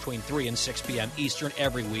 3, between 3 and 6 p.m. Eastern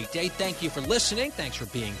every weekday. Thank you for listening. Thanks for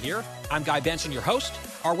being here. I'm Guy Benson, your host.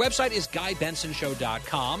 Our website is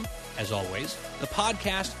GuyBensonShow.com. As always, the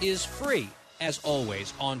podcast is free, as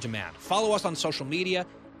always, on demand. Follow us on social media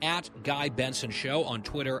at Guy Benson Show on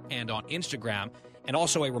Twitter and on Instagram. And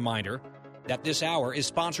also a reminder that this hour is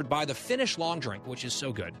sponsored by the Finnish Long Drink, which is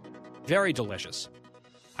so good. Very delicious.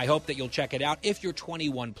 I hope that you'll check it out if you're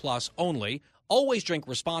 21 plus only. Always drink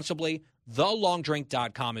responsibly.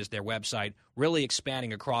 TheLongDrink.com is their website, really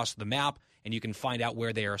expanding across the map, and you can find out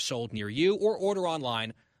where they are sold near you or order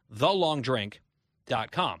online,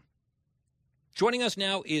 TheLongDrink.com. Joining us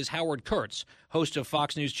now is Howard Kurtz, host of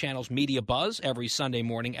Fox News Channel's Media Buzz every Sunday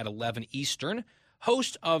morning at 11 Eastern,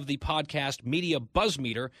 host of the podcast Media Buzz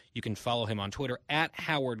Meter. You can follow him on Twitter at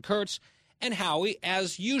Howard Kurtz. And Howie,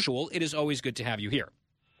 as usual, it is always good to have you here.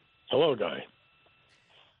 Hello, Guy.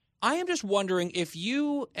 I am just wondering if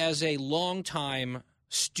you, as a longtime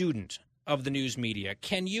student of the news media,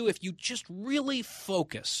 can you, if you just really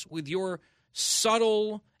focus with your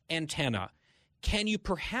subtle antenna, can you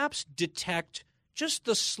perhaps detect just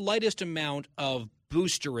the slightest amount of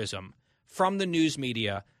boosterism from the news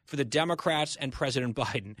media for the Democrats and President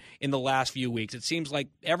Biden in the last few weeks? It seems like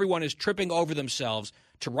everyone is tripping over themselves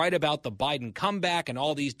to write about the Biden comeback and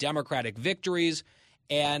all these Democratic victories.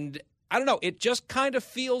 And I don't know, it just kind of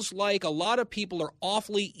feels like a lot of people are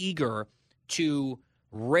awfully eager to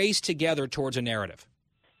race together towards a narrative.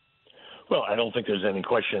 Well, I don't think there's any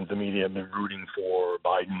question the media have been rooting for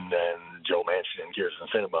Biden and Joe Manchin and Kyrsten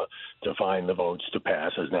Sinema to find the votes to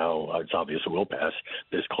pass, as now it's obvious it will pass,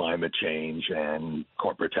 this climate change and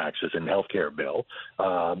corporate taxes and health care bill.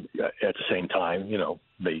 At the same time, you know,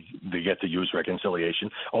 they get to use reconciliation.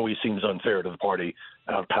 Always seems unfair to the party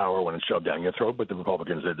out of power when it's shoved down your throat, but the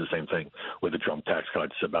Republicans did the same thing with the Trump tax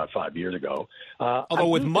cuts about 5 years ago. Although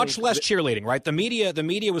with much less cheerleading, right? The media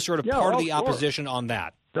was sort of part of the opposition on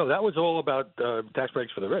that. No, that was all about tax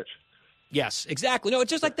breaks for the rich. Yes, exactly. No, it's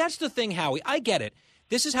just like that's the thing, Howie. I get it.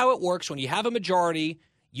 This is how it works. When you have a majority,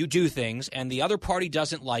 you do things, and the other party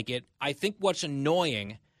doesn't like it. I think what's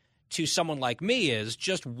annoying to someone like me is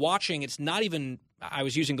just watching. It's not even – I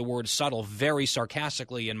was using the word subtle very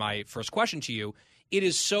sarcastically in my first question to you. It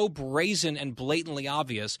is so brazen and blatantly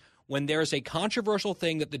obvious when there's a controversial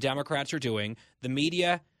thing that the Democrats are doing, the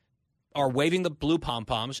media – are waving the blue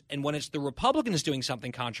pom-poms, and when it's the Republicans doing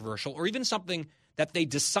something controversial or even something that they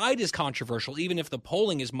decide is controversial, even if the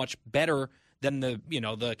polling is much better than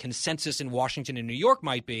the consensus in Washington and New York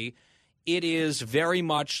might be, it is very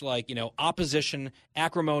much like, opposition,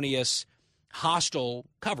 acrimonious, hostile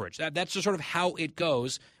coverage. That's just sort of how it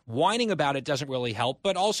goes. Whining about it doesn't really help,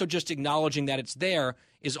 but also just acknowledging that it's there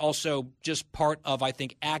is also just part of, I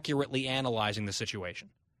think, accurately analyzing the situation.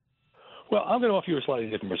 Well, I'm going to offer you a slightly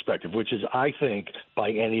different perspective, which is I think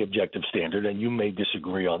by any objective standard, and you may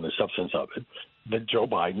disagree on the substance of it, that Joe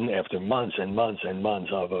Biden, after months and months and months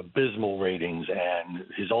of abysmal ratings and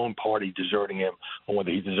his own party deserting him on whether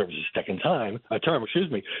he deserves a second term, has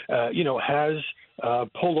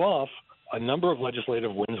pulled off a number of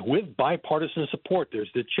legislative wins with bipartisan support. There's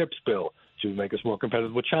the CHIPS bill to make us more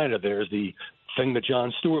competitive with China. There's the thing that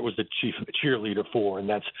Jon Stewart was the chief cheerleader for, and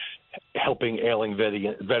that's helping ailing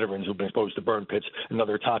veterans who've been exposed to burn pits and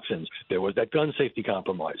other toxins. There was that gun safety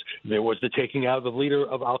compromise. There was the taking out of the leader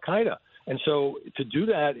of Al-Qaeda. And so to do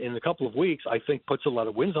that in a couple of weeks, I think puts a lot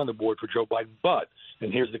of wins on the board for Joe Biden. But,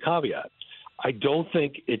 and here's the caveat, I don't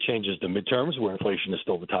think it changes the midterms where inflation is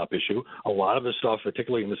still the top issue. A lot of the stuff,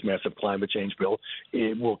 particularly in this massive climate change bill,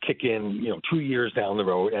 it will kick in, 2 years down the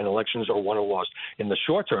road, and elections are won or lost in the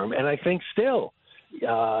short term. And I think still,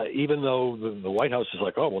 even though the White House is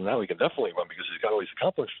like, oh, well, now he can definitely run because he's got all these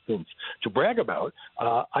accomplishments to brag about,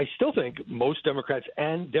 I still think most Democrats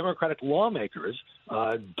and Democratic lawmakers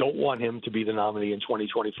don't want him to be the nominee in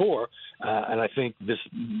 2024. And I think this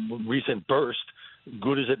recent burst,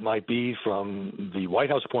 good as it might be from the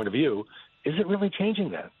White House point of view, isn't really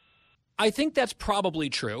changing that. I think that's probably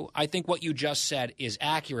true. I think what you just said is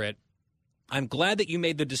accurate. I'm glad that you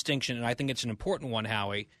made the distinction, and I think it's an important one,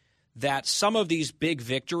 Howie, that some of these big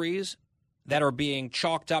victories that are being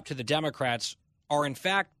chalked up to the Democrats are in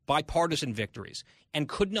fact bipartisan victories and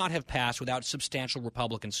could not have passed without substantial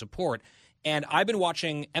Republican support. And I've been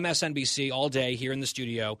watching MSNBC all day here in the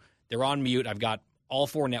studio. They're on mute. I've got all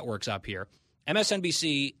 4 networks up here.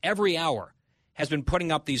 MSNBC every hour has been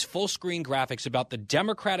putting up these full-screen graphics about the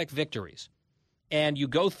Democratic victories. And you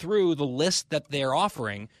go through the list that they're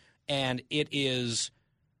offering, and it is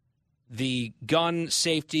the gun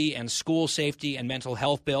safety and school safety and mental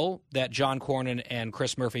health bill that John Cornyn and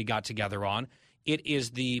Chris Murphy got together on. It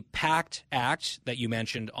is the PACT Act that you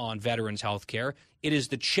mentioned on veterans health care. It is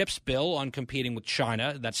the CHIPS bill on competing with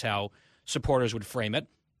China. That's how supporters would frame it.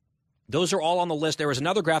 Those are all on the list. There was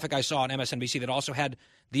another graphic I saw on MSNBC that also had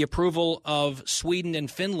the approval of Sweden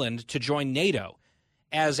and Finland to join NATO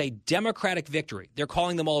as a Democratic victory. They're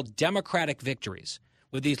calling them all Democratic victories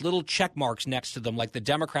with these little check marks next to them, like the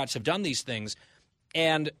Democrats have done these things.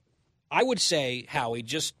 And I would say, Howie,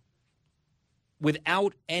 just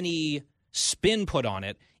without any spin put on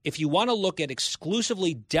it, if you want to look at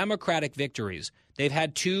exclusively Democratic victories, they've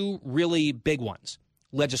had 2 really big ones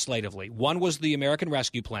legislatively. One was the American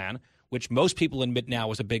Rescue Plan, which most people admit now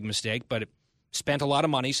was a big mistake, but it spent a lot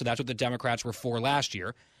of money, so that's what the Democrats were for last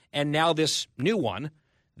year. And now this new one,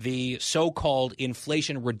 the so-called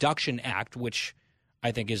Inflation Reduction Act, which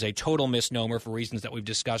I think is a total misnomer for reasons that we've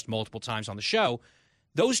discussed multiple times on the show.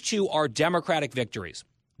 Those 2 are Democratic victories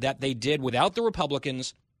that they did without the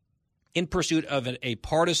Republicans in pursuit of a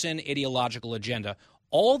partisan ideological agenda.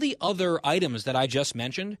 All the other items that I just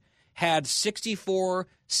mentioned had 64,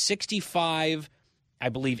 65, I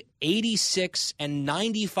believe 86, and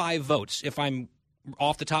 95 votes, if I'm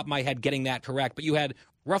off the top of my head getting that correct. But you had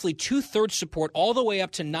roughly 2/3 support all the way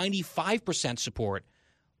up to 95% support,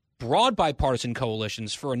 broad bipartisan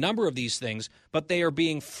coalitions for a number of these things, but they are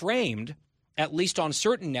being framed, at least on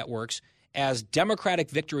certain networks, as Democratic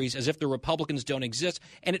victories, as if the Republicans don't exist.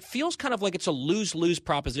 And it feels kind of like it's a lose-lose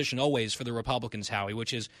proposition always for the Republicans, Howie,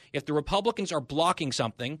 which is if the Republicans are blocking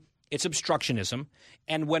something, it's obstructionism.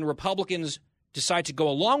 And when Republicans decide to go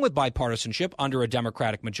along with bipartisanship under a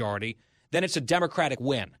Democratic majority, then it's a Democratic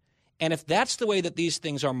win. And if that's the way that these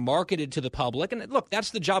things are marketed to the public, and look, that's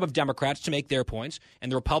the job of Democrats to make their points,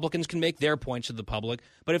 and the Republicans can make their points to the public.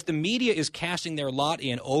 But if the media is casting their lot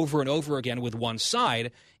in over and over again with one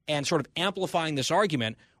side and sort of amplifying this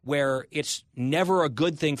argument where it's never a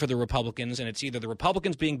good thing for the Republicans and it's either the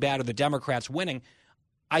Republicans being bad or the Democrats winning,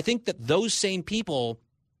 I think that those same people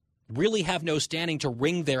really have no standing to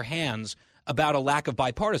wring their hands about a lack of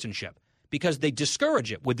bipartisanship because they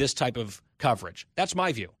discourage it with this type of coverage. That's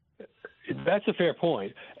my view. That's a fair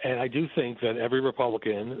point, and I do think that every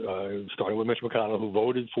Republican, starting with Mitch McConnell, who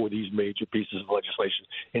voted for these major pieces of legislation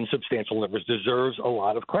in substantial numbers, deserves a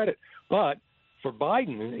lot of credit. But for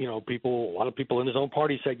Biden, a lot of people in his own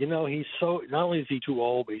party said, he's so, not only is he too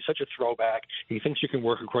old, but he's such a throwback. He thinks you can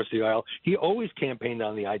work across the aisle. He always campaigned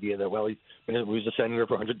on the idea that, he was a senator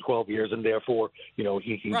for 112 years, and therefore,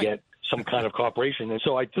 he can get some kind of cooperation. And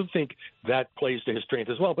so I do think that plays to his strength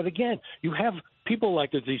as well. But again, you have people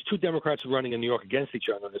like these 2 Democrats running in New York against each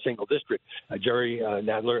other in a single district, Jerry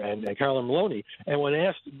Nadler and Carolyn Maloney. And when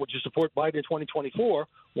asked, would you support Biden in 2024,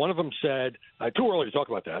 one of them said, too early to talk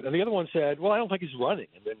about that. And the other one said, well, I don't think he's running.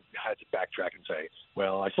 And then had to backtrack and say,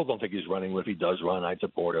 well, I still don't think he's running. If he does run, I'd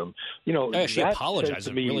support him. She apologized.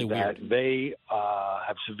 To me really that weird. They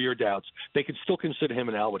have severe doubts. They could still consider him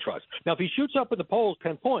an albatross. Now, if he shoots up in the polls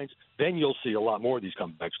 10 points, then you'll see a lot more of these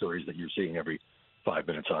comeback stories that you're seeing every 5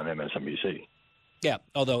 minutes on MSNBC. Yeah,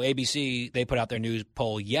 although ABC, they put out their news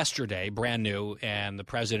poll yesterday, brand new, and the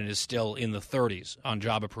president is still in the 30s on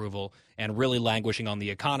job approval and really languishing on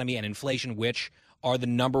the economy and inflation, which are the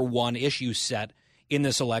number one issue set in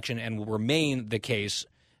this election and will remain the case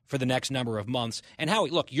for the next number of months. And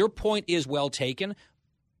Howie, look, your point is well taken.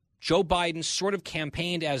 Joe Biden sort of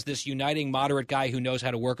campaigned as this uniting moderate guy who knows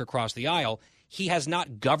how to work across the aisle. He has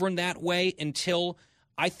not governed that way until,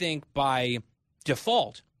 I think, by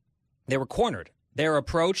default, they were cornered. Their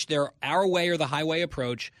approach, their our way or the highway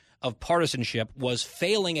approach of partisanship was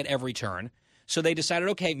failing at every turn. So they decided,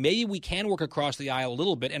 okay, maybe we can work across the aisle a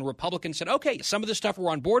little bit. And Republicans said, okay, some of the stuff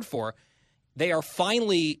we're on board for. They are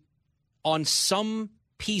finally, on some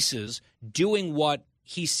pieces, doing what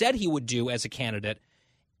he said he would do as a candidate.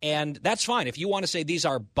 And that's fine. If you want to say these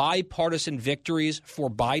are bipartisan victories for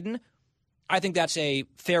Biden, I think that's a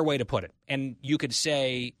fair way to put it. And you could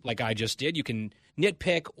say, like I just did, you can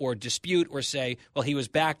nitpick or dispute or say, well, he was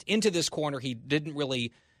backed into this corner. He didn't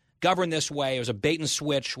really govern this way. It was a bait and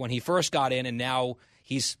switch when he first got in, and now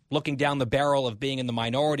he's looking down the barrel of being in the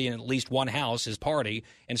minority in at least one house, his party,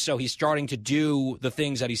 and so he's starting to do the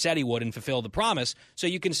things that he said he would and fulfill the promise. So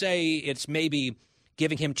you can say it's maybe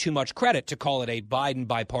giving him too much credit to call it a Biden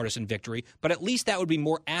bipartisan victory, but at least that would be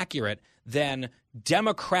more accurate than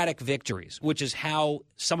Democratic victories, which is how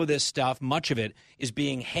some of this stuff, much of it, is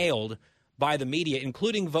being hailed by the media,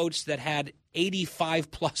 including votes that had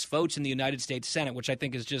 85-plus votes in the United States Senate, which I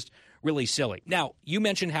think is just really silly. Now, you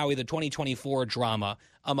mentioned, Howie, the 2024 drama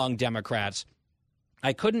among Democrats.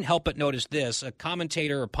 I couldn't help but notice this. A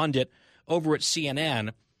commentator or pundit over at CNN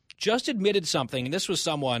just admitted something, and this was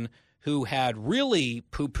someone who had really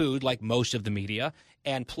poo-pooed, like most of the media,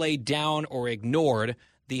 and played down or ignored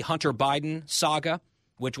the Hunter Biden saga,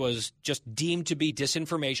 which was just deemed to be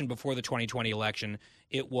disinformation before the 2020 election.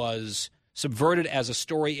 It was subverted as a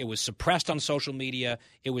story. It was suppressed on social media.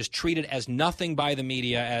 It was treated as nothing by the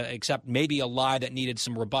media except maybe a lie that needed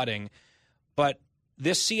some rebutting. But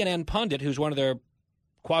this CNN pundit, who's one of their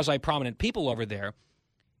quasi-prominent people over there,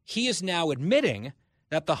 he is now admitting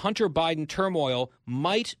that the Hunter Biden turmoil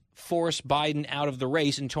might force Biden out of the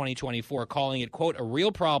race in 2024, calling it, quote, a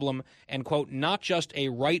real problem and, quote, not just a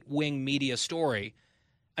right-wing media story.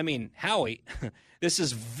 I mean, Howie, this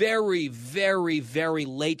is very, very, very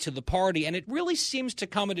late to the party, and it really seems to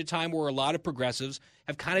come at a time where a lot of progressives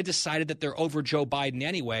have kind of decided that they're over Joe Biden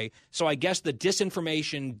anyway. So I guess the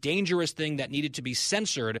disinformation, dangerous thing that needed to be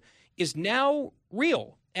censored is now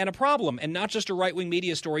real and a problem, and not just a right-wing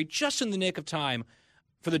media story, just in the nick of time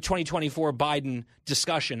for the 2024 Biden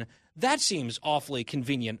discussion. That seems awfully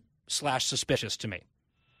convenient / suspicious to me.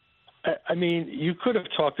 I mean, you could have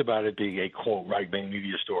talked about it being a, quote, right-wing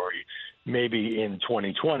media story maybe in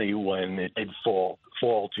 2020 when it did fall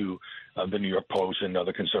to the New York Post and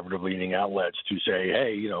other conservative-leaning outlets to say,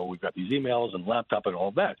 hey, you know, we've got these emails and laptop and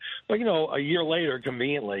all that. But, you know, a year later,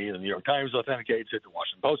 conveniently, the New York Times authenticates it, the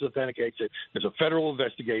Washington Post authenticates it. There's a federal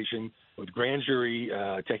investigation with grand jury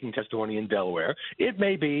taking testimony in Delaware. It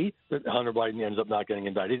may be that Hunter Biden ends up not getting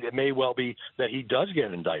indicted. It may well be that he does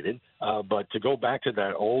get indicted. But to go back to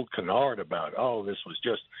that old canard about, oh, this was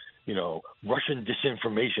just, you know, Russian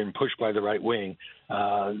disinformation pushed by the right wing,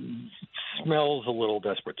 smells a little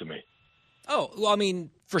desperate to me. Oh, well, I mean,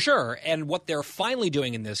 for sure. And what they're finally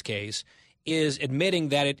doing in this case is admitting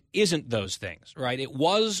that it isn't those things, right? It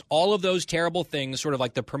was all of those terrible things, sort of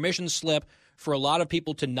like the permission slip for a lot of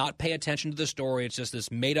people to not pay attention to the story. It's just this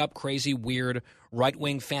made-up, crazy, weird,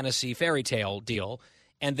 right-wing fantasy fairy tale deal.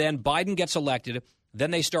 And then Biden gets elected.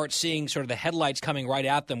 Then they start seeing sort of the headlights coming right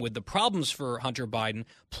at them with the problems for Hunter Biden.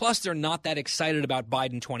 Plus, they're not that excited about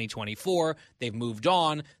Biden 2024. They've moved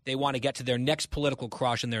on. They want to get to their next political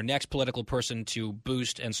crush and their next political person to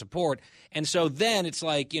boost and support. And so then it's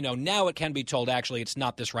like, you know, now it can be told, actually, it's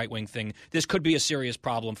not this right-wing thing. This could be a serious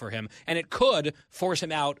problem for him. And it could force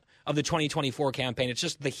him out of the 2024 campaign. It's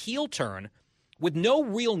just the heel turn with no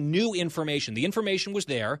real new information. The information was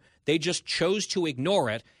there. They just chose to ignore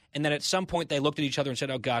it. And then at some point they looked at each other and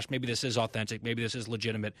said, oh, gosh, maybe this is authentic. Maybe this is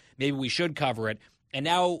legitimate. Maybe we should cover it. And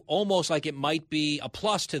now almost like it might be a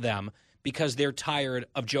plus to them because they're tired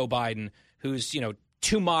of Joe Biden, who's, you know,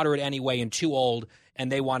 too moderate anyway and too old,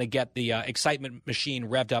 and they want to get the excitement machine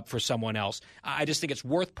revved up for someone else. I just think it's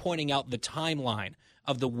worth pointing out the timeline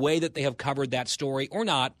of the way that they have covered that story or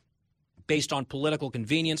not, based on political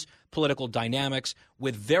convenience, political dynamics,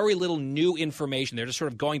 with very little new information. They're just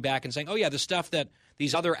sort of going back and saying, oh, yeah, the stuff that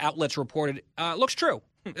these other outlets reported looks true.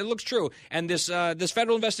 It looks true. And this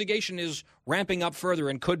federal investigation is ramping up further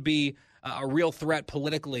and could be a real threat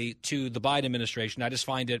politically to the Biden administration. I just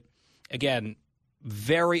find it, again,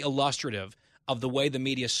 very illustrative of the way the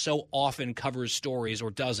media so often covers stories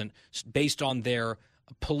or doesn't based on their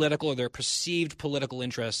political or their perceived political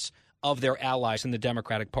interests of their allies in the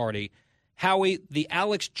Democratic Party. Howie, the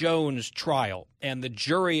Alex Jones trial and the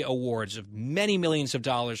jury awards of many millions of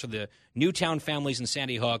dollars for the Newtown families in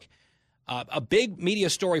Sandy Hook, a big media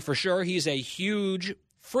story for sure. He's a huge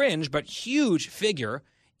fringe but huge figure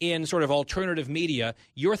in sort of alternative media.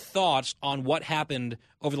 Your thoughts on what happened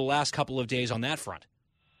over the last couple of days on that front?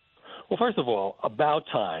 Well, first of all, about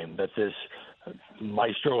time that this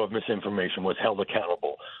maestro of misinformation was held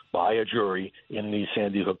accountable by a jury in the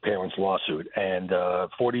Sandy Hook parents' lawsuit. And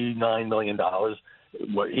 $49 million,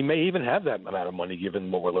 he may even have that amount of money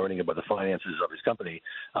given what we're learning about the finances of his company,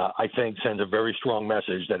 I think sends a very strong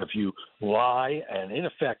message that if you lie and, in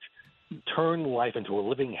effect, turn life into a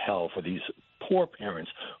living hell for these poor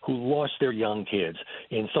parents who lost their young kids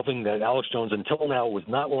in something that Alex Jones until now was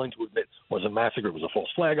not willing to admit was a massacre. It was a false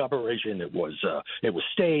flag operation. It was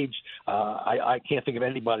staged. I can't think of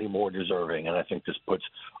anybody more deserving, and I think this puts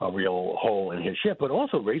a real hole in his ship, but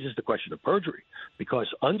also raises the question of perjury, because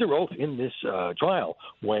under oath in this trial,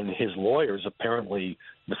 when his lawyers apparently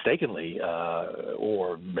mistakenly,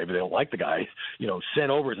 or maybe they don't like the guy, sent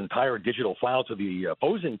over his entire digital file to the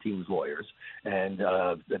opposing team's lawyers. And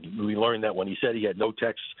we learned that when he said he had no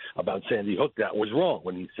texts about Sandy Hook, that was wrong.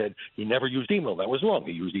 When he said he never used email, that was wrong.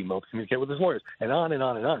 He used email to communicate with his lawyers, and on and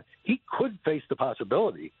on and on. He could face the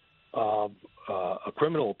possibility of a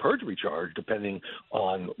criminal perjury charge, depending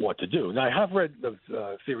on what to do. Now, I have read the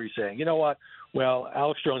theory saying, you know what? Well,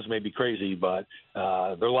 Alex Jones may be crazy, but there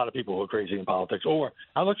are a lot of people who are crazy in politics. Or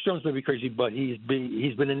Alex Jones may be crazy, but he's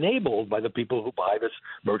been enabled by the people who buy this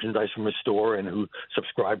merchandise from his store and who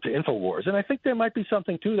subscribe to InfoWars. And I think there might be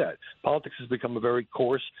something to that. Politics has become a very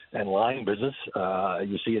coarse and lying business.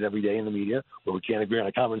 You see it every day in the media where we can't agree on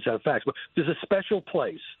a common set of facts. But there's a special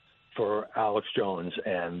place for Alex Jones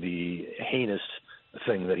and the heinous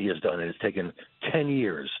thing that he has done. It has taken 10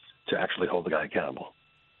 years to actually hold the guy accountable.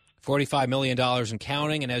 $45 million and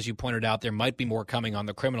counting, and as you pointed out, there might be more coming on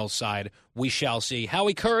the criminal side. We shall see.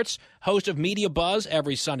 Howie Kurtz, host of Media Buzz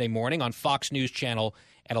every Sunday morning on Fox News Channel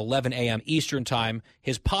at 11 a.m. Eastern Time.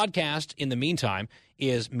 His podcast, in the meantime,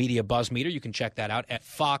 is Media Buzz Meter. You can check that out at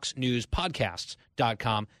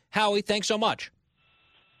foxnewspodcasts.com. Howie, thanks so much.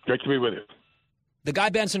 Great to be with you. The Guy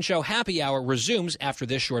Benson Show Happy Hour resumes after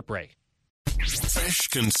this short break. Fresh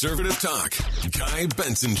conservative talk. Guy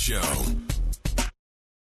Benson Show.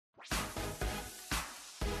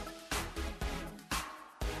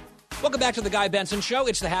 Welcome back to the Guy Benson Show.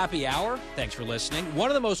 It's the Happy Hour. Thanks for listening.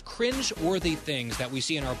 One of the most cringe-worthy things that we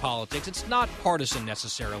see in our politics, it's not partisan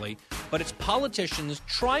necessarily, but it's politicians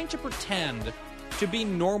trying to pretend to be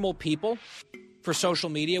normal people for social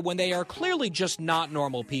media when they are clearly just not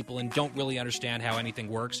normal people and don't really understand how anything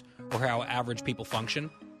works or how average people function.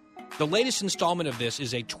 The latest installment of this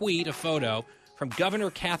is a tweet, a photo, from Governor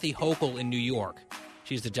Kathy Hochul in New York.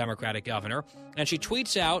 She's the Democratic governor. And she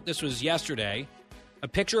tweets out, this was yesterday, a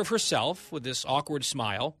picture of herself with this awkward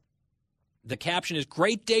smile. The caption is,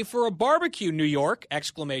 "Great day for a barbecue, New York!" !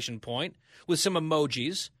 With some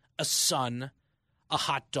emojis, a sun, a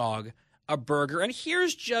hot dog, a burger. And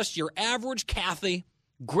here's just your average Kathy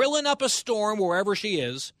grilling up a storm wherever she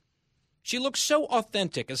is. She looks so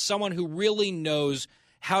authentic as someone who really knows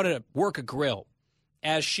how to work a grill,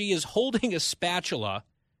 as she is holding a spatula,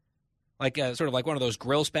 sort of like one of those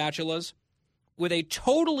grill spatulas, with a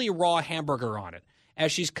totally raw hamburger on it. As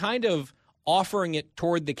she's kind of offering it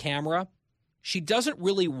toward the camera, she doesn't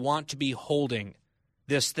really want to be holding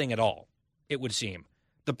this thing at all, it would seem.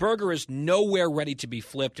 The burger is nowhere ready to be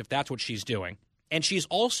flipped if that's what she's doing. And she's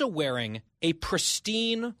also wearing a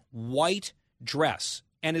pristine white dress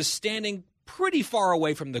and is standing pretty far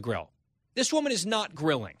away from the grill. This woman is not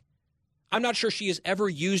grilling. I'm not sure she has ever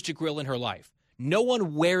used a grill in her life. No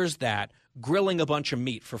one wears that grilling a bunch of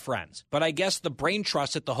meat for friends. But I guess the brain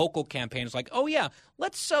trust at the Hochul campaign is like, oh yeah,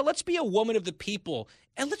 let's be a woman of the people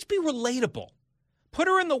and let's be relatable. Put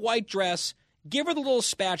her in the white dress, give her the little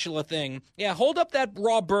spatula thing. Yeah, hold up that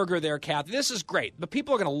raw burger there, Kathy. This is great. The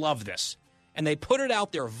people are going to love this. And they put it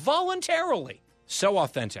out there voluntarily. So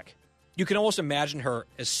authentic. You can almost imagine her,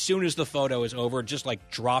 as soon as the photo is over, just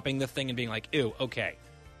like dropping the thing and being like, ew, okay,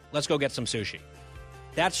 let's go get some sushi.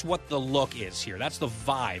 That's what the look is here. That's the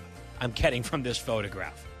vibe I'm getting from this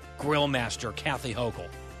photograph. Grill master Kathy Hochul.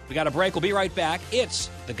 We got a break. We'll be right back. It's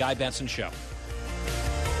The Guy Benson Show.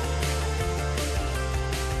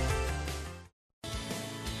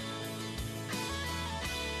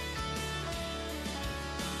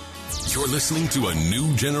 You're listening to a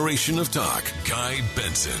new generation of talk. Guy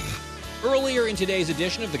Benson. Earlier in today's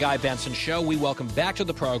edition of The Guy Benson Show, we welcome back to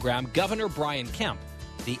the program Governor Brian Kemp,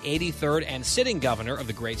 the 83rd and sitting governor of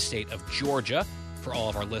the great state of Georgia. For all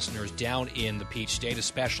of our listeners down in the Peach State,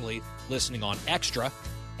 especially listening on Extra.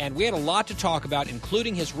 And we had a lot to talk about,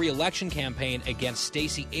 including his re-election campaign against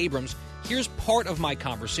Stacey Abrams. Here's part of my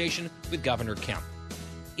conversation with Governor Kemp.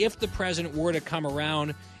 If the president were to come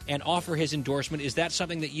around and offer his endorsement, is that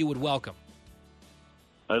something that you would welcome?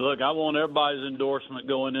 Hey, look, I want everybody's endorsement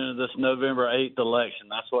going into this November 8th election.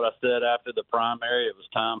 That's what I said after the primary. It was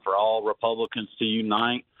time for all Republicans to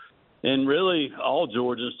unite. And really, all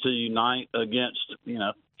Georgians to unite against,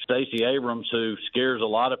 Stacey Abrams, who scares a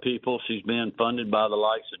lot of people. She's being funded by the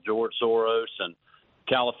likes of George Soros and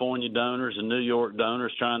California donors and New York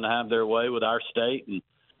donors trying to have their way with our state. And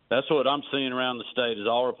that's what I'm seeing around the state is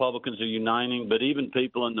all Republicans are uniting, but even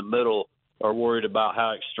people in the middle are worried about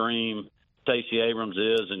how extreme Stacey Abrams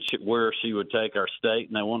is and where she would take our state.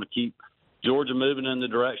 And they want to keep Georgia moving in the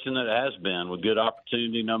direction that it has been with good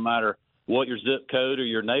opportunity no matter what your zip code or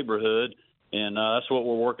your neighborhood, and that's what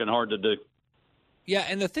we're working hard to do. Yeah,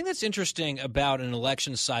 and the thing that's interesting about an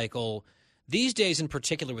election cycle these days in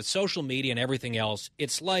particular with social media and everything else,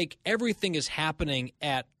 it's like everything is happening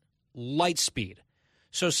at light speed.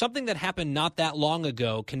 So something that happened not that long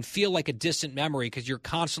ago can feel like a distant memory because you're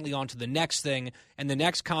constantly on to the next thing and the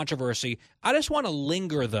next controversy. I just want to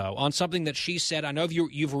linger, though, on something that she said. I know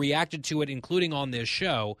you've reacted to it, including on this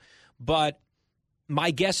show, but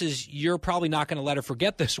my guess is you're probably not going to let her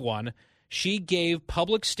forget this one. She gave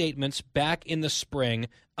public statements back in the spring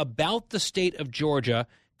about the state of Georgia.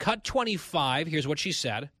 Cut 25, here's what she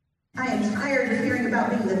said. I am tired of hearing about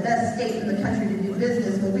being the best state in the country to do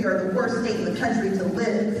business when we are the worst state in the country to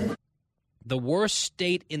live. The worst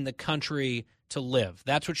state in the country to live.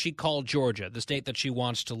 That's what she called Georgia, the state that she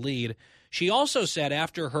wants to lead. She also said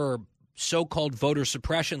after her so-called voter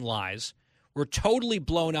suppression lies were totally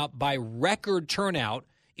blown up by record turnout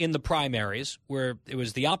in the primaries, where it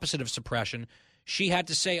was the opposite of suppression, she had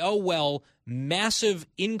to say, oh, well, massive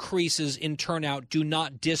increases in turnout do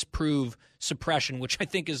not disprove suppression, which I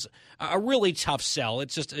think is a really tough sell.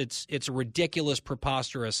 It's just it's a ridiculous,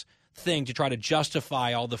 preposterous thing to try to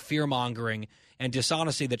justify all the fear-mongering and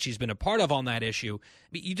dishonesty that she's been a part of on that issue.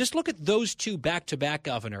 You just look at those two back-to-back,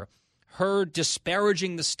 Governor, her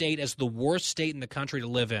disparaging the state as the worst state in the country to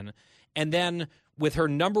live in, and then with her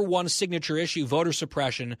number one signature issue, voter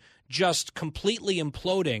suppression, just completely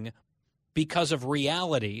imploding because of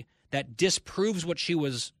reality that disproves what she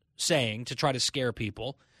was saying to try to scare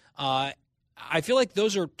people. I feel like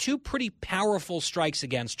those are two pretty powerful strikes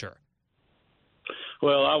against her.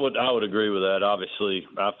 Well, I would agree with that. Obviously,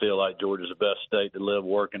 I feel like Georgia's the best state to live,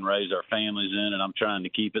 work, and raise our families in, and I'm trying to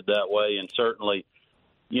keep it that way. And certainly,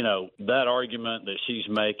 you know, that argument that she's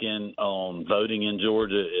making on voting in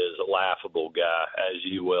Georgia is a laughable, Guy, as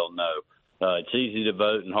you well know. It's easy to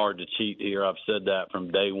vote and hard to cheat here. I've said that from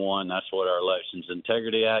day one. That's what our Elections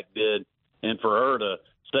Integrity Act did. And for her to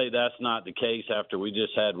say that's not the case after we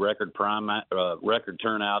just had record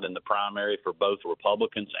turnout in the primary for both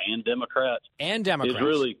Republicans and Democrats. Is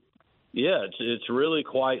really, it's really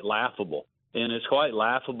quite laughable. And it's quite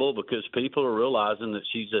laughable because people are realizing that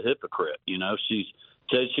she's a hypocrite. You know, she's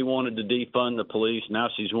said she wanted to defund the police. Now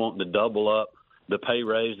she's wanting to double up the pay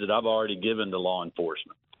raise that I've already given to law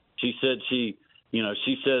enforcement. She said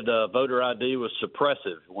voter ID was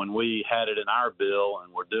suppressive when we had it in our bill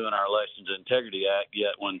and we're doing our Elections Integrity Act.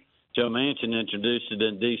 Yet when Joe Manchin introduced it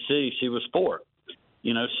in D.C., she was for it.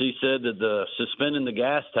 You know, she said that the suspending the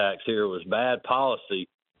gas tax here was bad policy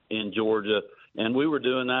in Georgia, and we were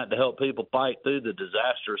doing that to help people fight through the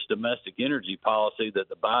disastrous domestic energy policy that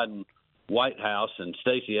the Biden White House and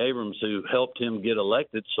Stacey Abrams, who helped him get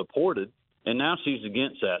elected, supported. And now she's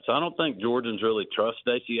against that. So I don't think Georgians really trust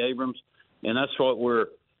Stacey Abrams. And that's what we're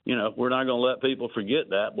not going to let people forget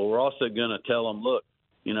that. But we're also going to tell them, look,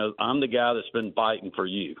 you know, I'm the guy that's been fighting for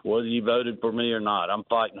you. Whether you voted for me or not, I'm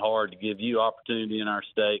fighting hard to give you opportunity in our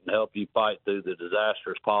state and help you fight through the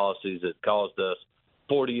disastrous policies that caused us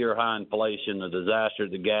 40-year high inflation, a disaster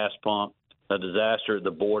at the gas pump, a disaster at the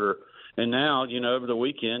border. And now, you know, over the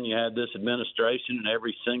weekend, you had this administration and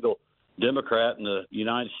every single Democrat in the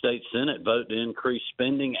United States Senate vote to increase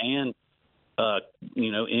spending and,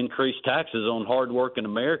 increase taxes on hardworking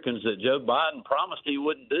Americans that Joe Biden promised he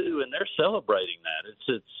wouldn't do, and they're celebrating that.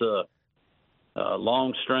 It's a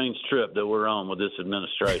long, strange trip that we're on with this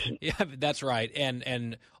administration. Yeah, that's right.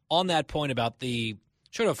 And on that point about the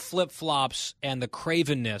sort of flip-flops and the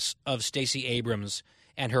cravenness of Stacey Abrams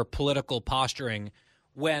and her political posturing,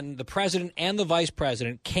 when the president and the vice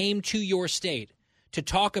president came to your state to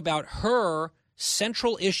talk about her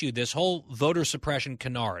central issue, this whole voter suppression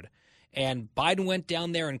canard. And Biden went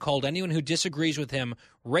down there and called anyone who disagrees with him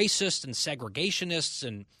racist and segregationists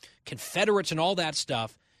and Confederates and all that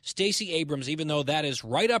stuff. Stacey Abrams, even though that is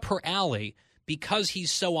right up her alley, because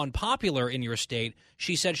he's so unpopular in your state,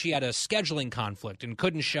 she said she had a scheduling conflict and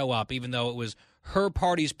couldn't show up, even though it was her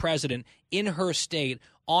party's president in her state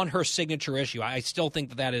on her signature issue. I still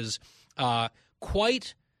think that is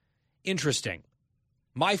quite interesting.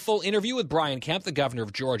 My full interview with Brian Kemp, the governor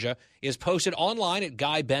of Georgia, is posted online at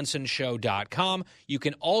GuyBensonShow.com. You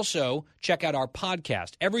can also check out our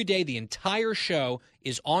podcast. Every day, the entire show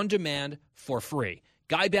is on demand for free.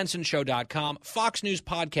 GuyBensonShow.com,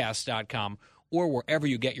 FoxNewsPodcast.com, or wherever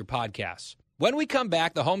you get your podcasts. When we come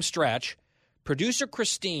back, the home stretch, producer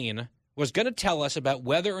Christine was going to tell us about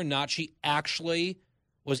whether or not she actually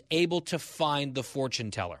was able to find the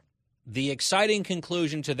fortune teller. The exciting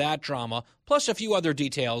conclusion to that drama, plus a few other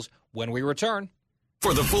details, when we return.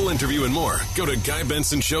 For the full interview and more, go to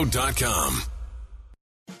GuyBensonShow.com.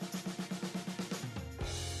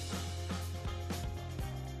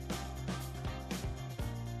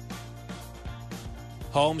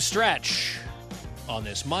 Home stretch on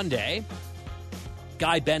this Monday.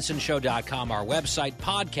 GuyBensonShow.com, our website,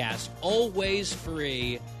 podcast, always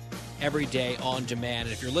free, every day on demand.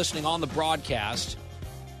 And if you're listening on the broadcast,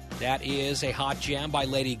 that is a hot jam by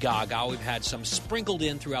Lady Gaga. We've had some sprinkled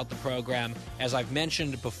in throughout the program. As I've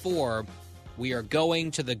mentioned before, we are going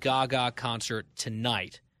to the Gaga concert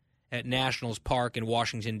tonight at Nationals Park in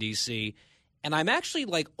Washington, D.C., and I'm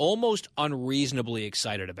actually almost unreasonably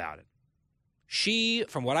excited about it. She,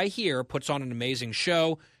 from what I hear, puts on an amazing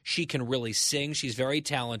show. She can really sing. She's very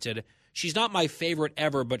talented. She's not my favorite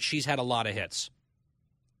ever, but she's had a lot of hits.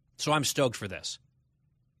 So I'm stoked for this.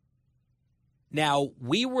 Now,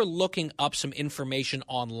 we were looking up some information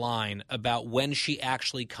online about when she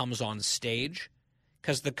actually comes on stage,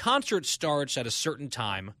 because the concert starts at a certain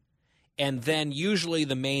time, and then usually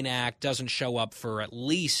the main act doesn't show up for at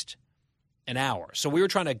least an hour. So we were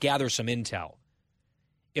trying to gather some intel.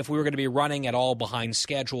 If we were going to be running at all behind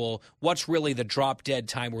schedule, what's really the drop-dead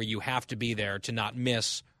time where you have to be there to not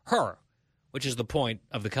miss her, which is the point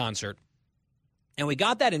of the concert. And we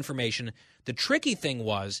got that information. The tricky thing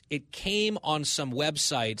was it came on some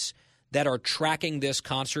websites that are tracking this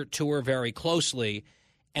concert tour very closely,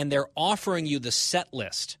 and they're offering you the set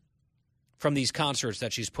list from these concerts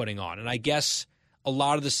that she's putting on. And I guess a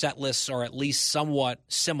lot of the set lists are at least somewhat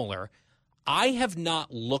similar. I have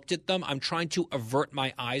not looked at them. I'm trying to avert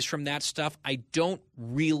my eyes from that stuff. I don't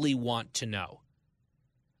really want to know.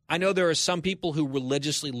 I know there are some people who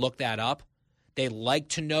religiously look that up. They like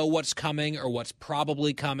to know what's coming or what's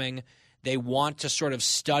probably coming. They want to sort of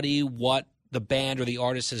study what the band or the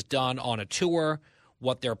artist has done on a tour,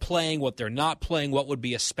 what they're playing, what they're not playing, what would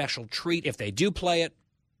be a special treat if they do play it.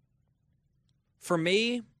 For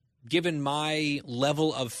me, given my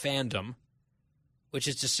level of fandom, which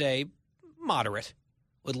is to say moderate,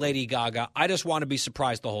 with Lady Gaga, I just want to be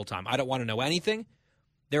surprised the whole time. I don't want to know anything.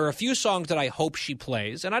 There are a few songs that I hope she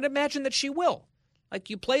plays, and I'd imagine that she will.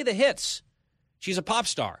 You play the hits. She's a pop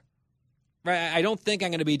star. Right? I don't think I'm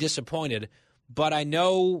going to be disappointed, but I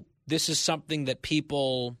know this is something that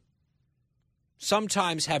people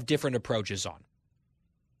sometimes have different approaches on,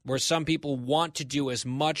 where some people want to do as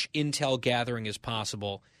much intel gathering as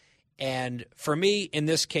possible. And for me, in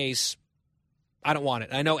this case, I don't want it.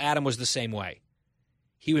 I know Adam was the same way.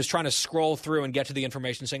 He was trying to scroll through and get to the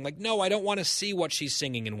information saying, no, I don't want to see what she's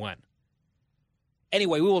singing and when.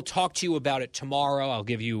 Anyway, we will talk to you about it tomorrow. I'll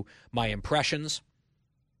give you my impressions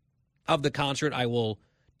of the concert. I will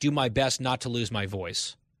do my best not to lose my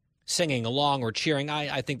voice. Singing along or cheering,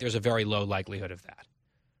 I think there's a very low likelihood of that.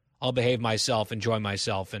 I'll behave myself, enjoy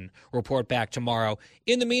myself, and report back tomorrow.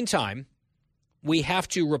 In the meantime, we have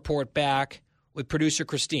to report back with producer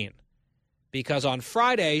Christine, because on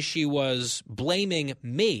Friday she was blaming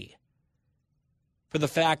me for the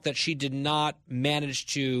fact that she did not manage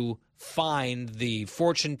to find the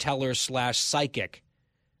fortune teller / psychic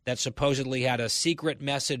that supposedly had a secret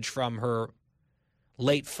message from her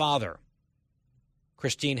late father.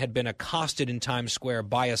 Christine had been accosted in Times Square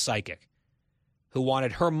by a psychic who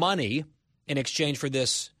wanted her money in exchange for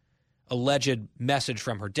this alleged message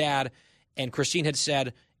from her dad. And Christine had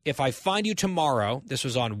said, if I find you tomorrow, this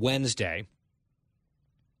was on Wednesday,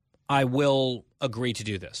 I will agree to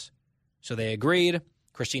do this. So they agreed.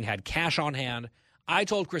 Christine had cash on hand. I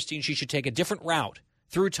told Christine she should take a different route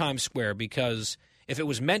through Times Square, because if it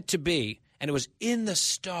was meant to be and it was in the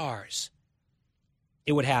stars,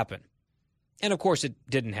 it would happen. And, of course, it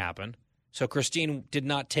didn't happen. So Christine did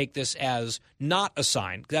not take this as not a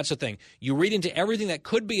sign. That's the thing. You read into everything that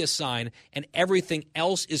could be a sign, and everything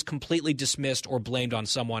else is completely dismissed or blamed on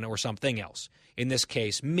someone or something else. In this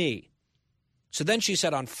case, me. So then she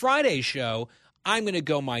said on Friday's show, I'm going to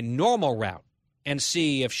go my normal route and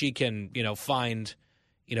see if she can, find,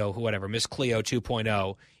 whoever, Miss Cleo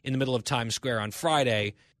 2.0 in the middle of Times Square on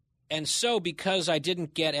Friday. And so because I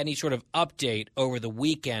didn't get any sort of update over the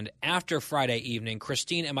weekend after Friday evening,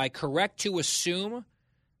 Christine, am I correct to assume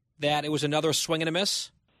that it was another swing and a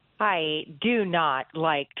miss? I do not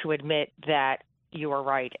like to admit that you were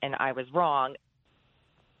right and I was wrong,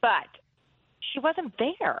 but she wasn't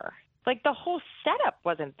there. The whole setup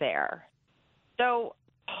wasn't there. So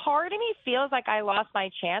part of me feels like I lost my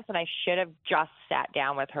chance and I should have just sat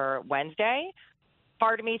down with her Wednesday.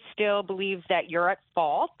 Part of me still believes that you're at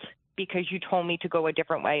fault because you told me to go a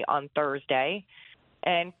different way on Thursday.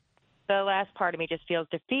 And the last part of me just feels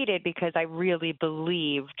defeated because I really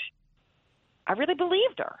believed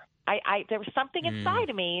her. There was something inside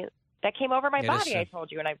of me that came over my body, I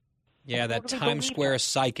told you. And that Times Square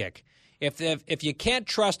psychic. If you can't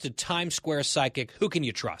trust a Times Square psychic, who can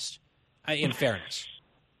you trust? In fairness.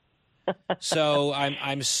 So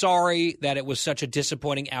I'm sorry that it was such a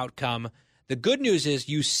disappointing outcome. The good news is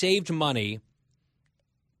you saved money,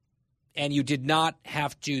 and you did not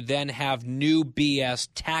have to then have new BS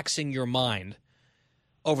taxing your mind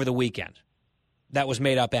over the weekend. That was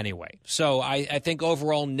made up anyway. So I think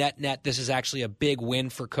overall, net, this is actually a big win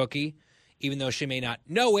for Cookie. Even though she may not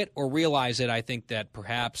know it or realize it, I think that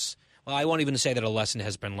perhaps, well, I won't even say that a lesson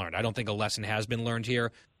has been learned. I don't think a lesson has been learned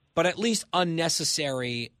here. But at least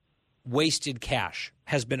unnecessary wasted cash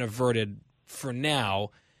has been averted for now.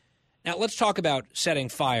 Now, let's talk about setting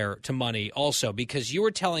fire to money also, because you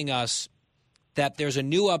were telling us that there's a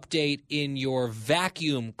new update in your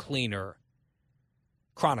vacuum cleaner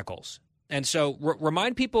chronicles. And so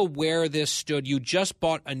remind people where this stood. You just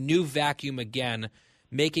bought a new vacuum again,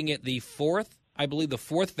 making it the fourth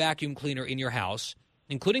vacuum cleaner in your house,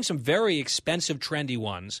 including some very expensive, trendy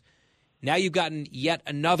ones. Now you've gotten yet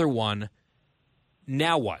another one.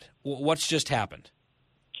 Now what? What's just happened?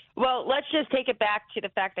 Well, let's just take it back to the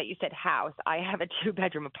fact that you said house. I have a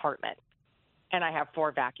 2-bedroom apartment, and I have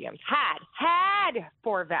 4 vacuums. Had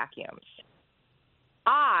 4 vacuums.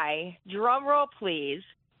 I, drum roll please,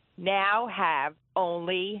 now have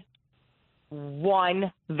only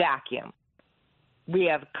 1 vacuum. We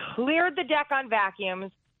have cleared the deck on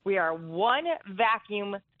vacuums. We are 1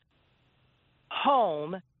 vacuum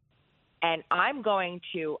home, and I'm going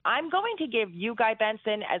to give you, Guy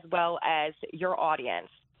Benson, as well as your audience,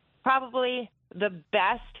 probably the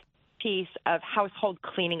best piece of household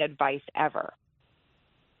cleaning advice ever.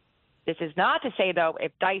 This is not to say, though,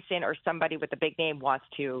 if Dyson or somebody with a big name wants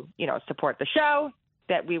to, support the show,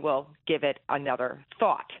 that we will give it another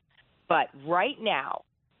thought. But right now,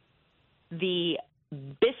 the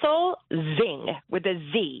Bissell Zing with a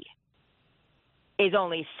Z is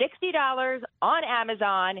only $60 on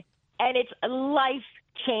Amazon, and it's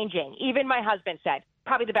life-changing. Even my husband said,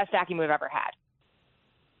 probably the best vacuum we've ever had.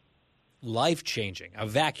 Life-changing. A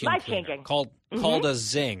vacuum cleaner called a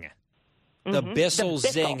Zing. The Bissell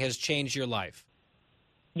Zing has changed your life.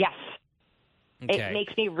 Yes. Okay. It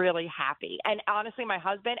makes me really happy. And honestly, my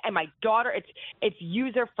husband and my daughter, it's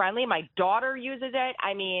user-friendly. My daughter uses it.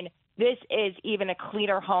 I mean, this is even a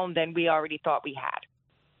cleaner home than we already thought we had.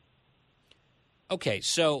 Okay,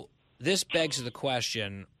 so this begs the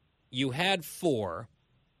question. You had 4.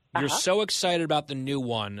 You're so excited about the new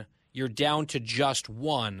one. You're down to just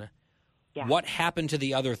 1. Yeah. What happened to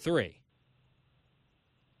the other 3?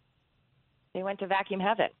 They went to vacuum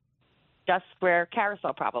heaven, just where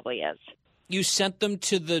Carousel probably is. You sent them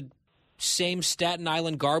to the same Staten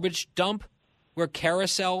Island garbage dump where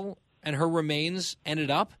Carousel and her remains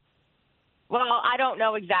ended up? Well, I don't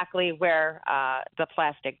know exactly where the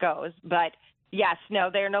plastic goes, but yes, no,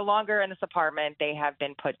 they're no longer in this apartment. They have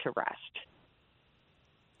been put to rest.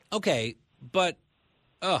 Okay, but,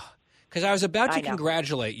 because I was about to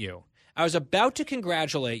congratulate you. I was about to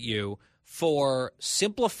congratulate you for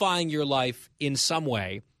simplifying your life in some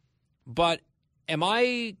way, but am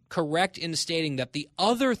I correct in stating that the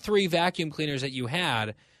other 3 vacuum cleaners that you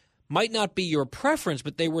had might not be your preference,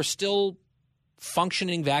 but they were still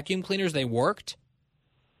functioning vacuum cleaners? They worked?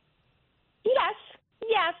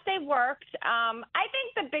 Yes, they worked. I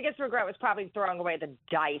think the biggest regret was probably throwing away the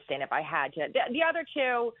Dyson if I had to. The other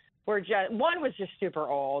 2 were one was just super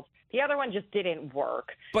old. The other one just didn't work.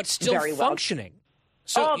 But still very functioning.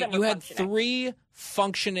 Well. So you had 3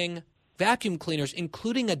 functioning vacuum cleaners,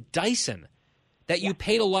 including a Dyson that you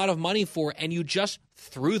paid a lot of money for, and you just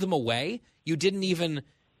threw them away? You didn't even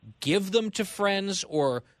give them to friends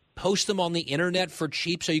or post them on the internet for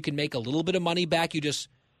cheap so you can make a little bit of money back? You just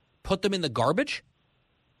put them in the garbage?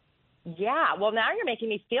 Yeah, well, now you're making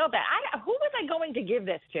me feel bad. Who was I going to give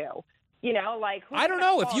this to? I don't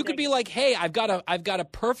know. If you could be like, hey, I've got a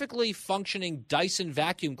perfectly functioning Dyson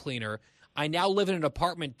vacuum cleaner. I now live in an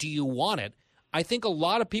apartment. Do you want it? I think a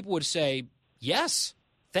lot of people would say, yes,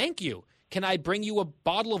 thank you. Can I bring you a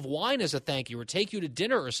bottle of wine as a thank you or take you to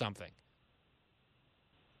dinner or something?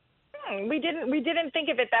 We didn't think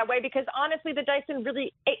of it that way because honestly, the Dyson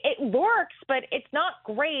really, it works, but it's not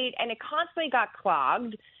great, and it constantly got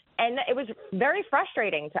clogged, and it was very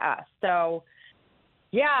frustrating to us. So,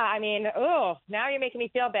 yeah, I mean, now you're making me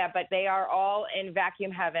feel bad, but they are all in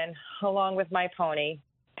vacuum heaven along with my pony,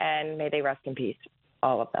 and may they rest in peace,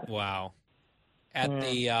 all of them. Wow. At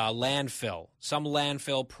the landfill, some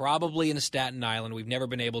landfill probably in Staten Island. We've never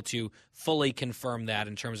been able to fully confirm that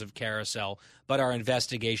in terms of Carousel, but our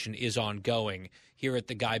investigation is ongoing here at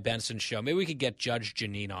the Guy Benson Show. Maybe we could get Judge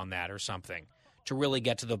Janine on that or something to really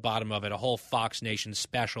get to the bottom of it, a whole Fox Nation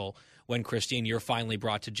special when, Christine, you're finally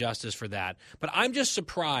brought to justice for that. But I'm just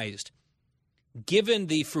surprised, given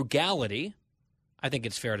the frugality, I think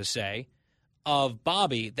it's fair to say, of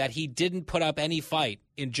Bobby, that he didn't put up any fight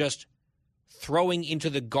in just throwing into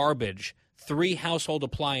the garbage 3 household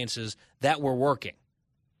appliances that were working?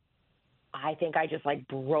 I think I just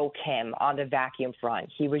broke him on the vacuum front.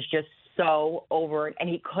 He was just so over it, and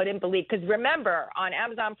he couldn't believe, because remember, on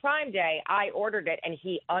Amazon Prime Day, I ordered it and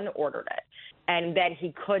he unordered it. And then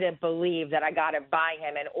he couldn't believe that I got it by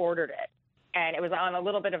him and ordered it. And it was on a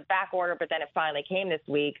little bit of back order, but then it finally came this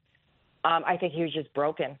week. I think he was just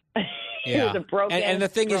broken. He was a broken and the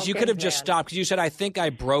thing is, you could have just man. stopped, because you said, I think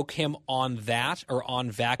I broke him on that, or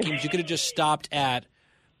on vacuums. You could have just stopped at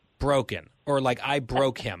broken, or I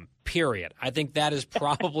broke him, period. I think that is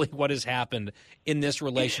probably what has happened in this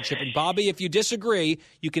relationship. And Bobby, if you disagree,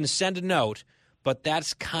 you can send a note, but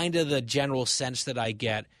that's kind of the general sense that I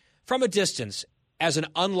get from a distance as an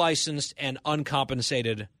unlicensed and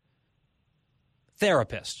uncompensated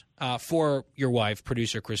therapist for your wife,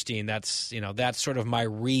 producer Christine. That's sort of my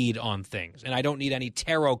read on things. And I don't need any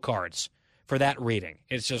tarot cards for that reading.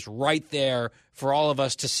 It's just right there for all of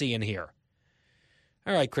us to see and hear.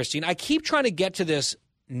 All right, Christine, I keep trying to get to this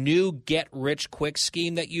new get-rich-quick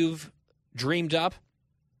scheme that you've dreamed up.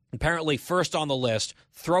 Apparently, first on the list,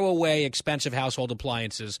 throw away expensive household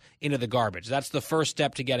appliances into the garbage. That's the first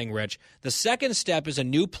step to getting rich. The second step is a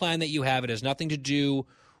new plan that you have. It has nothing to do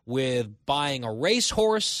with buying a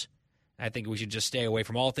racehorse. I think we should just stay away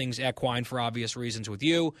from all things equine for obvious reasons with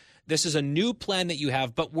you. This is a new plan that you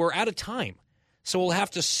have, but we're out of time. So we'll have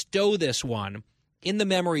to stow this one in the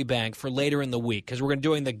memory bank for later in the week, because we're going to be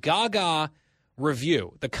doing the Gaga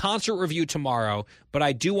review, the concert review tomorrow. But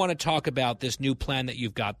I do want to talk about this new plan that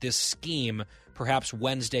you've got, this scheme, perhaps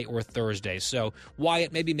Wednesday or Thursday. So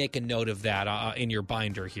Wyatt, maybe make a note of that in your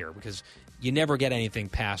binder here, because you never get anything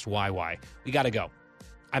past YY. We got to go.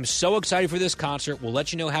 I'm so excited for this concert. We'll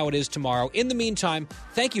let you know how it is tomorrow. In the meantime,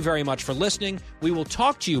 thank you very much for listening. We will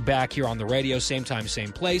talk to you back here on the radio, same time,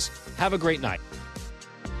 same place. Have a great night.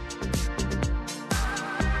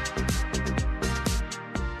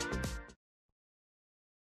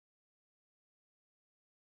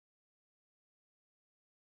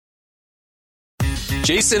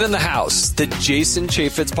 Jason in the House, the Jason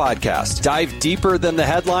Chaffetz Podcast. Dive deeper than the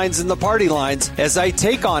headlines and the party lines as I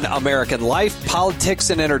take on American life, politics,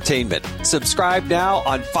 and entertainment. Subscribe now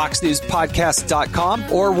on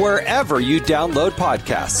FoxNewsPodcast.com or wherever you download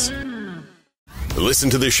podcasts. Listen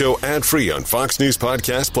to the show ad-free on Fox News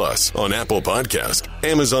Podcast Plus, on Apple Podcast,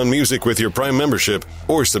 Amazon Music with your Prime membership,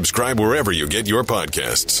 or subscribe wherever you get your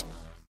podcasts.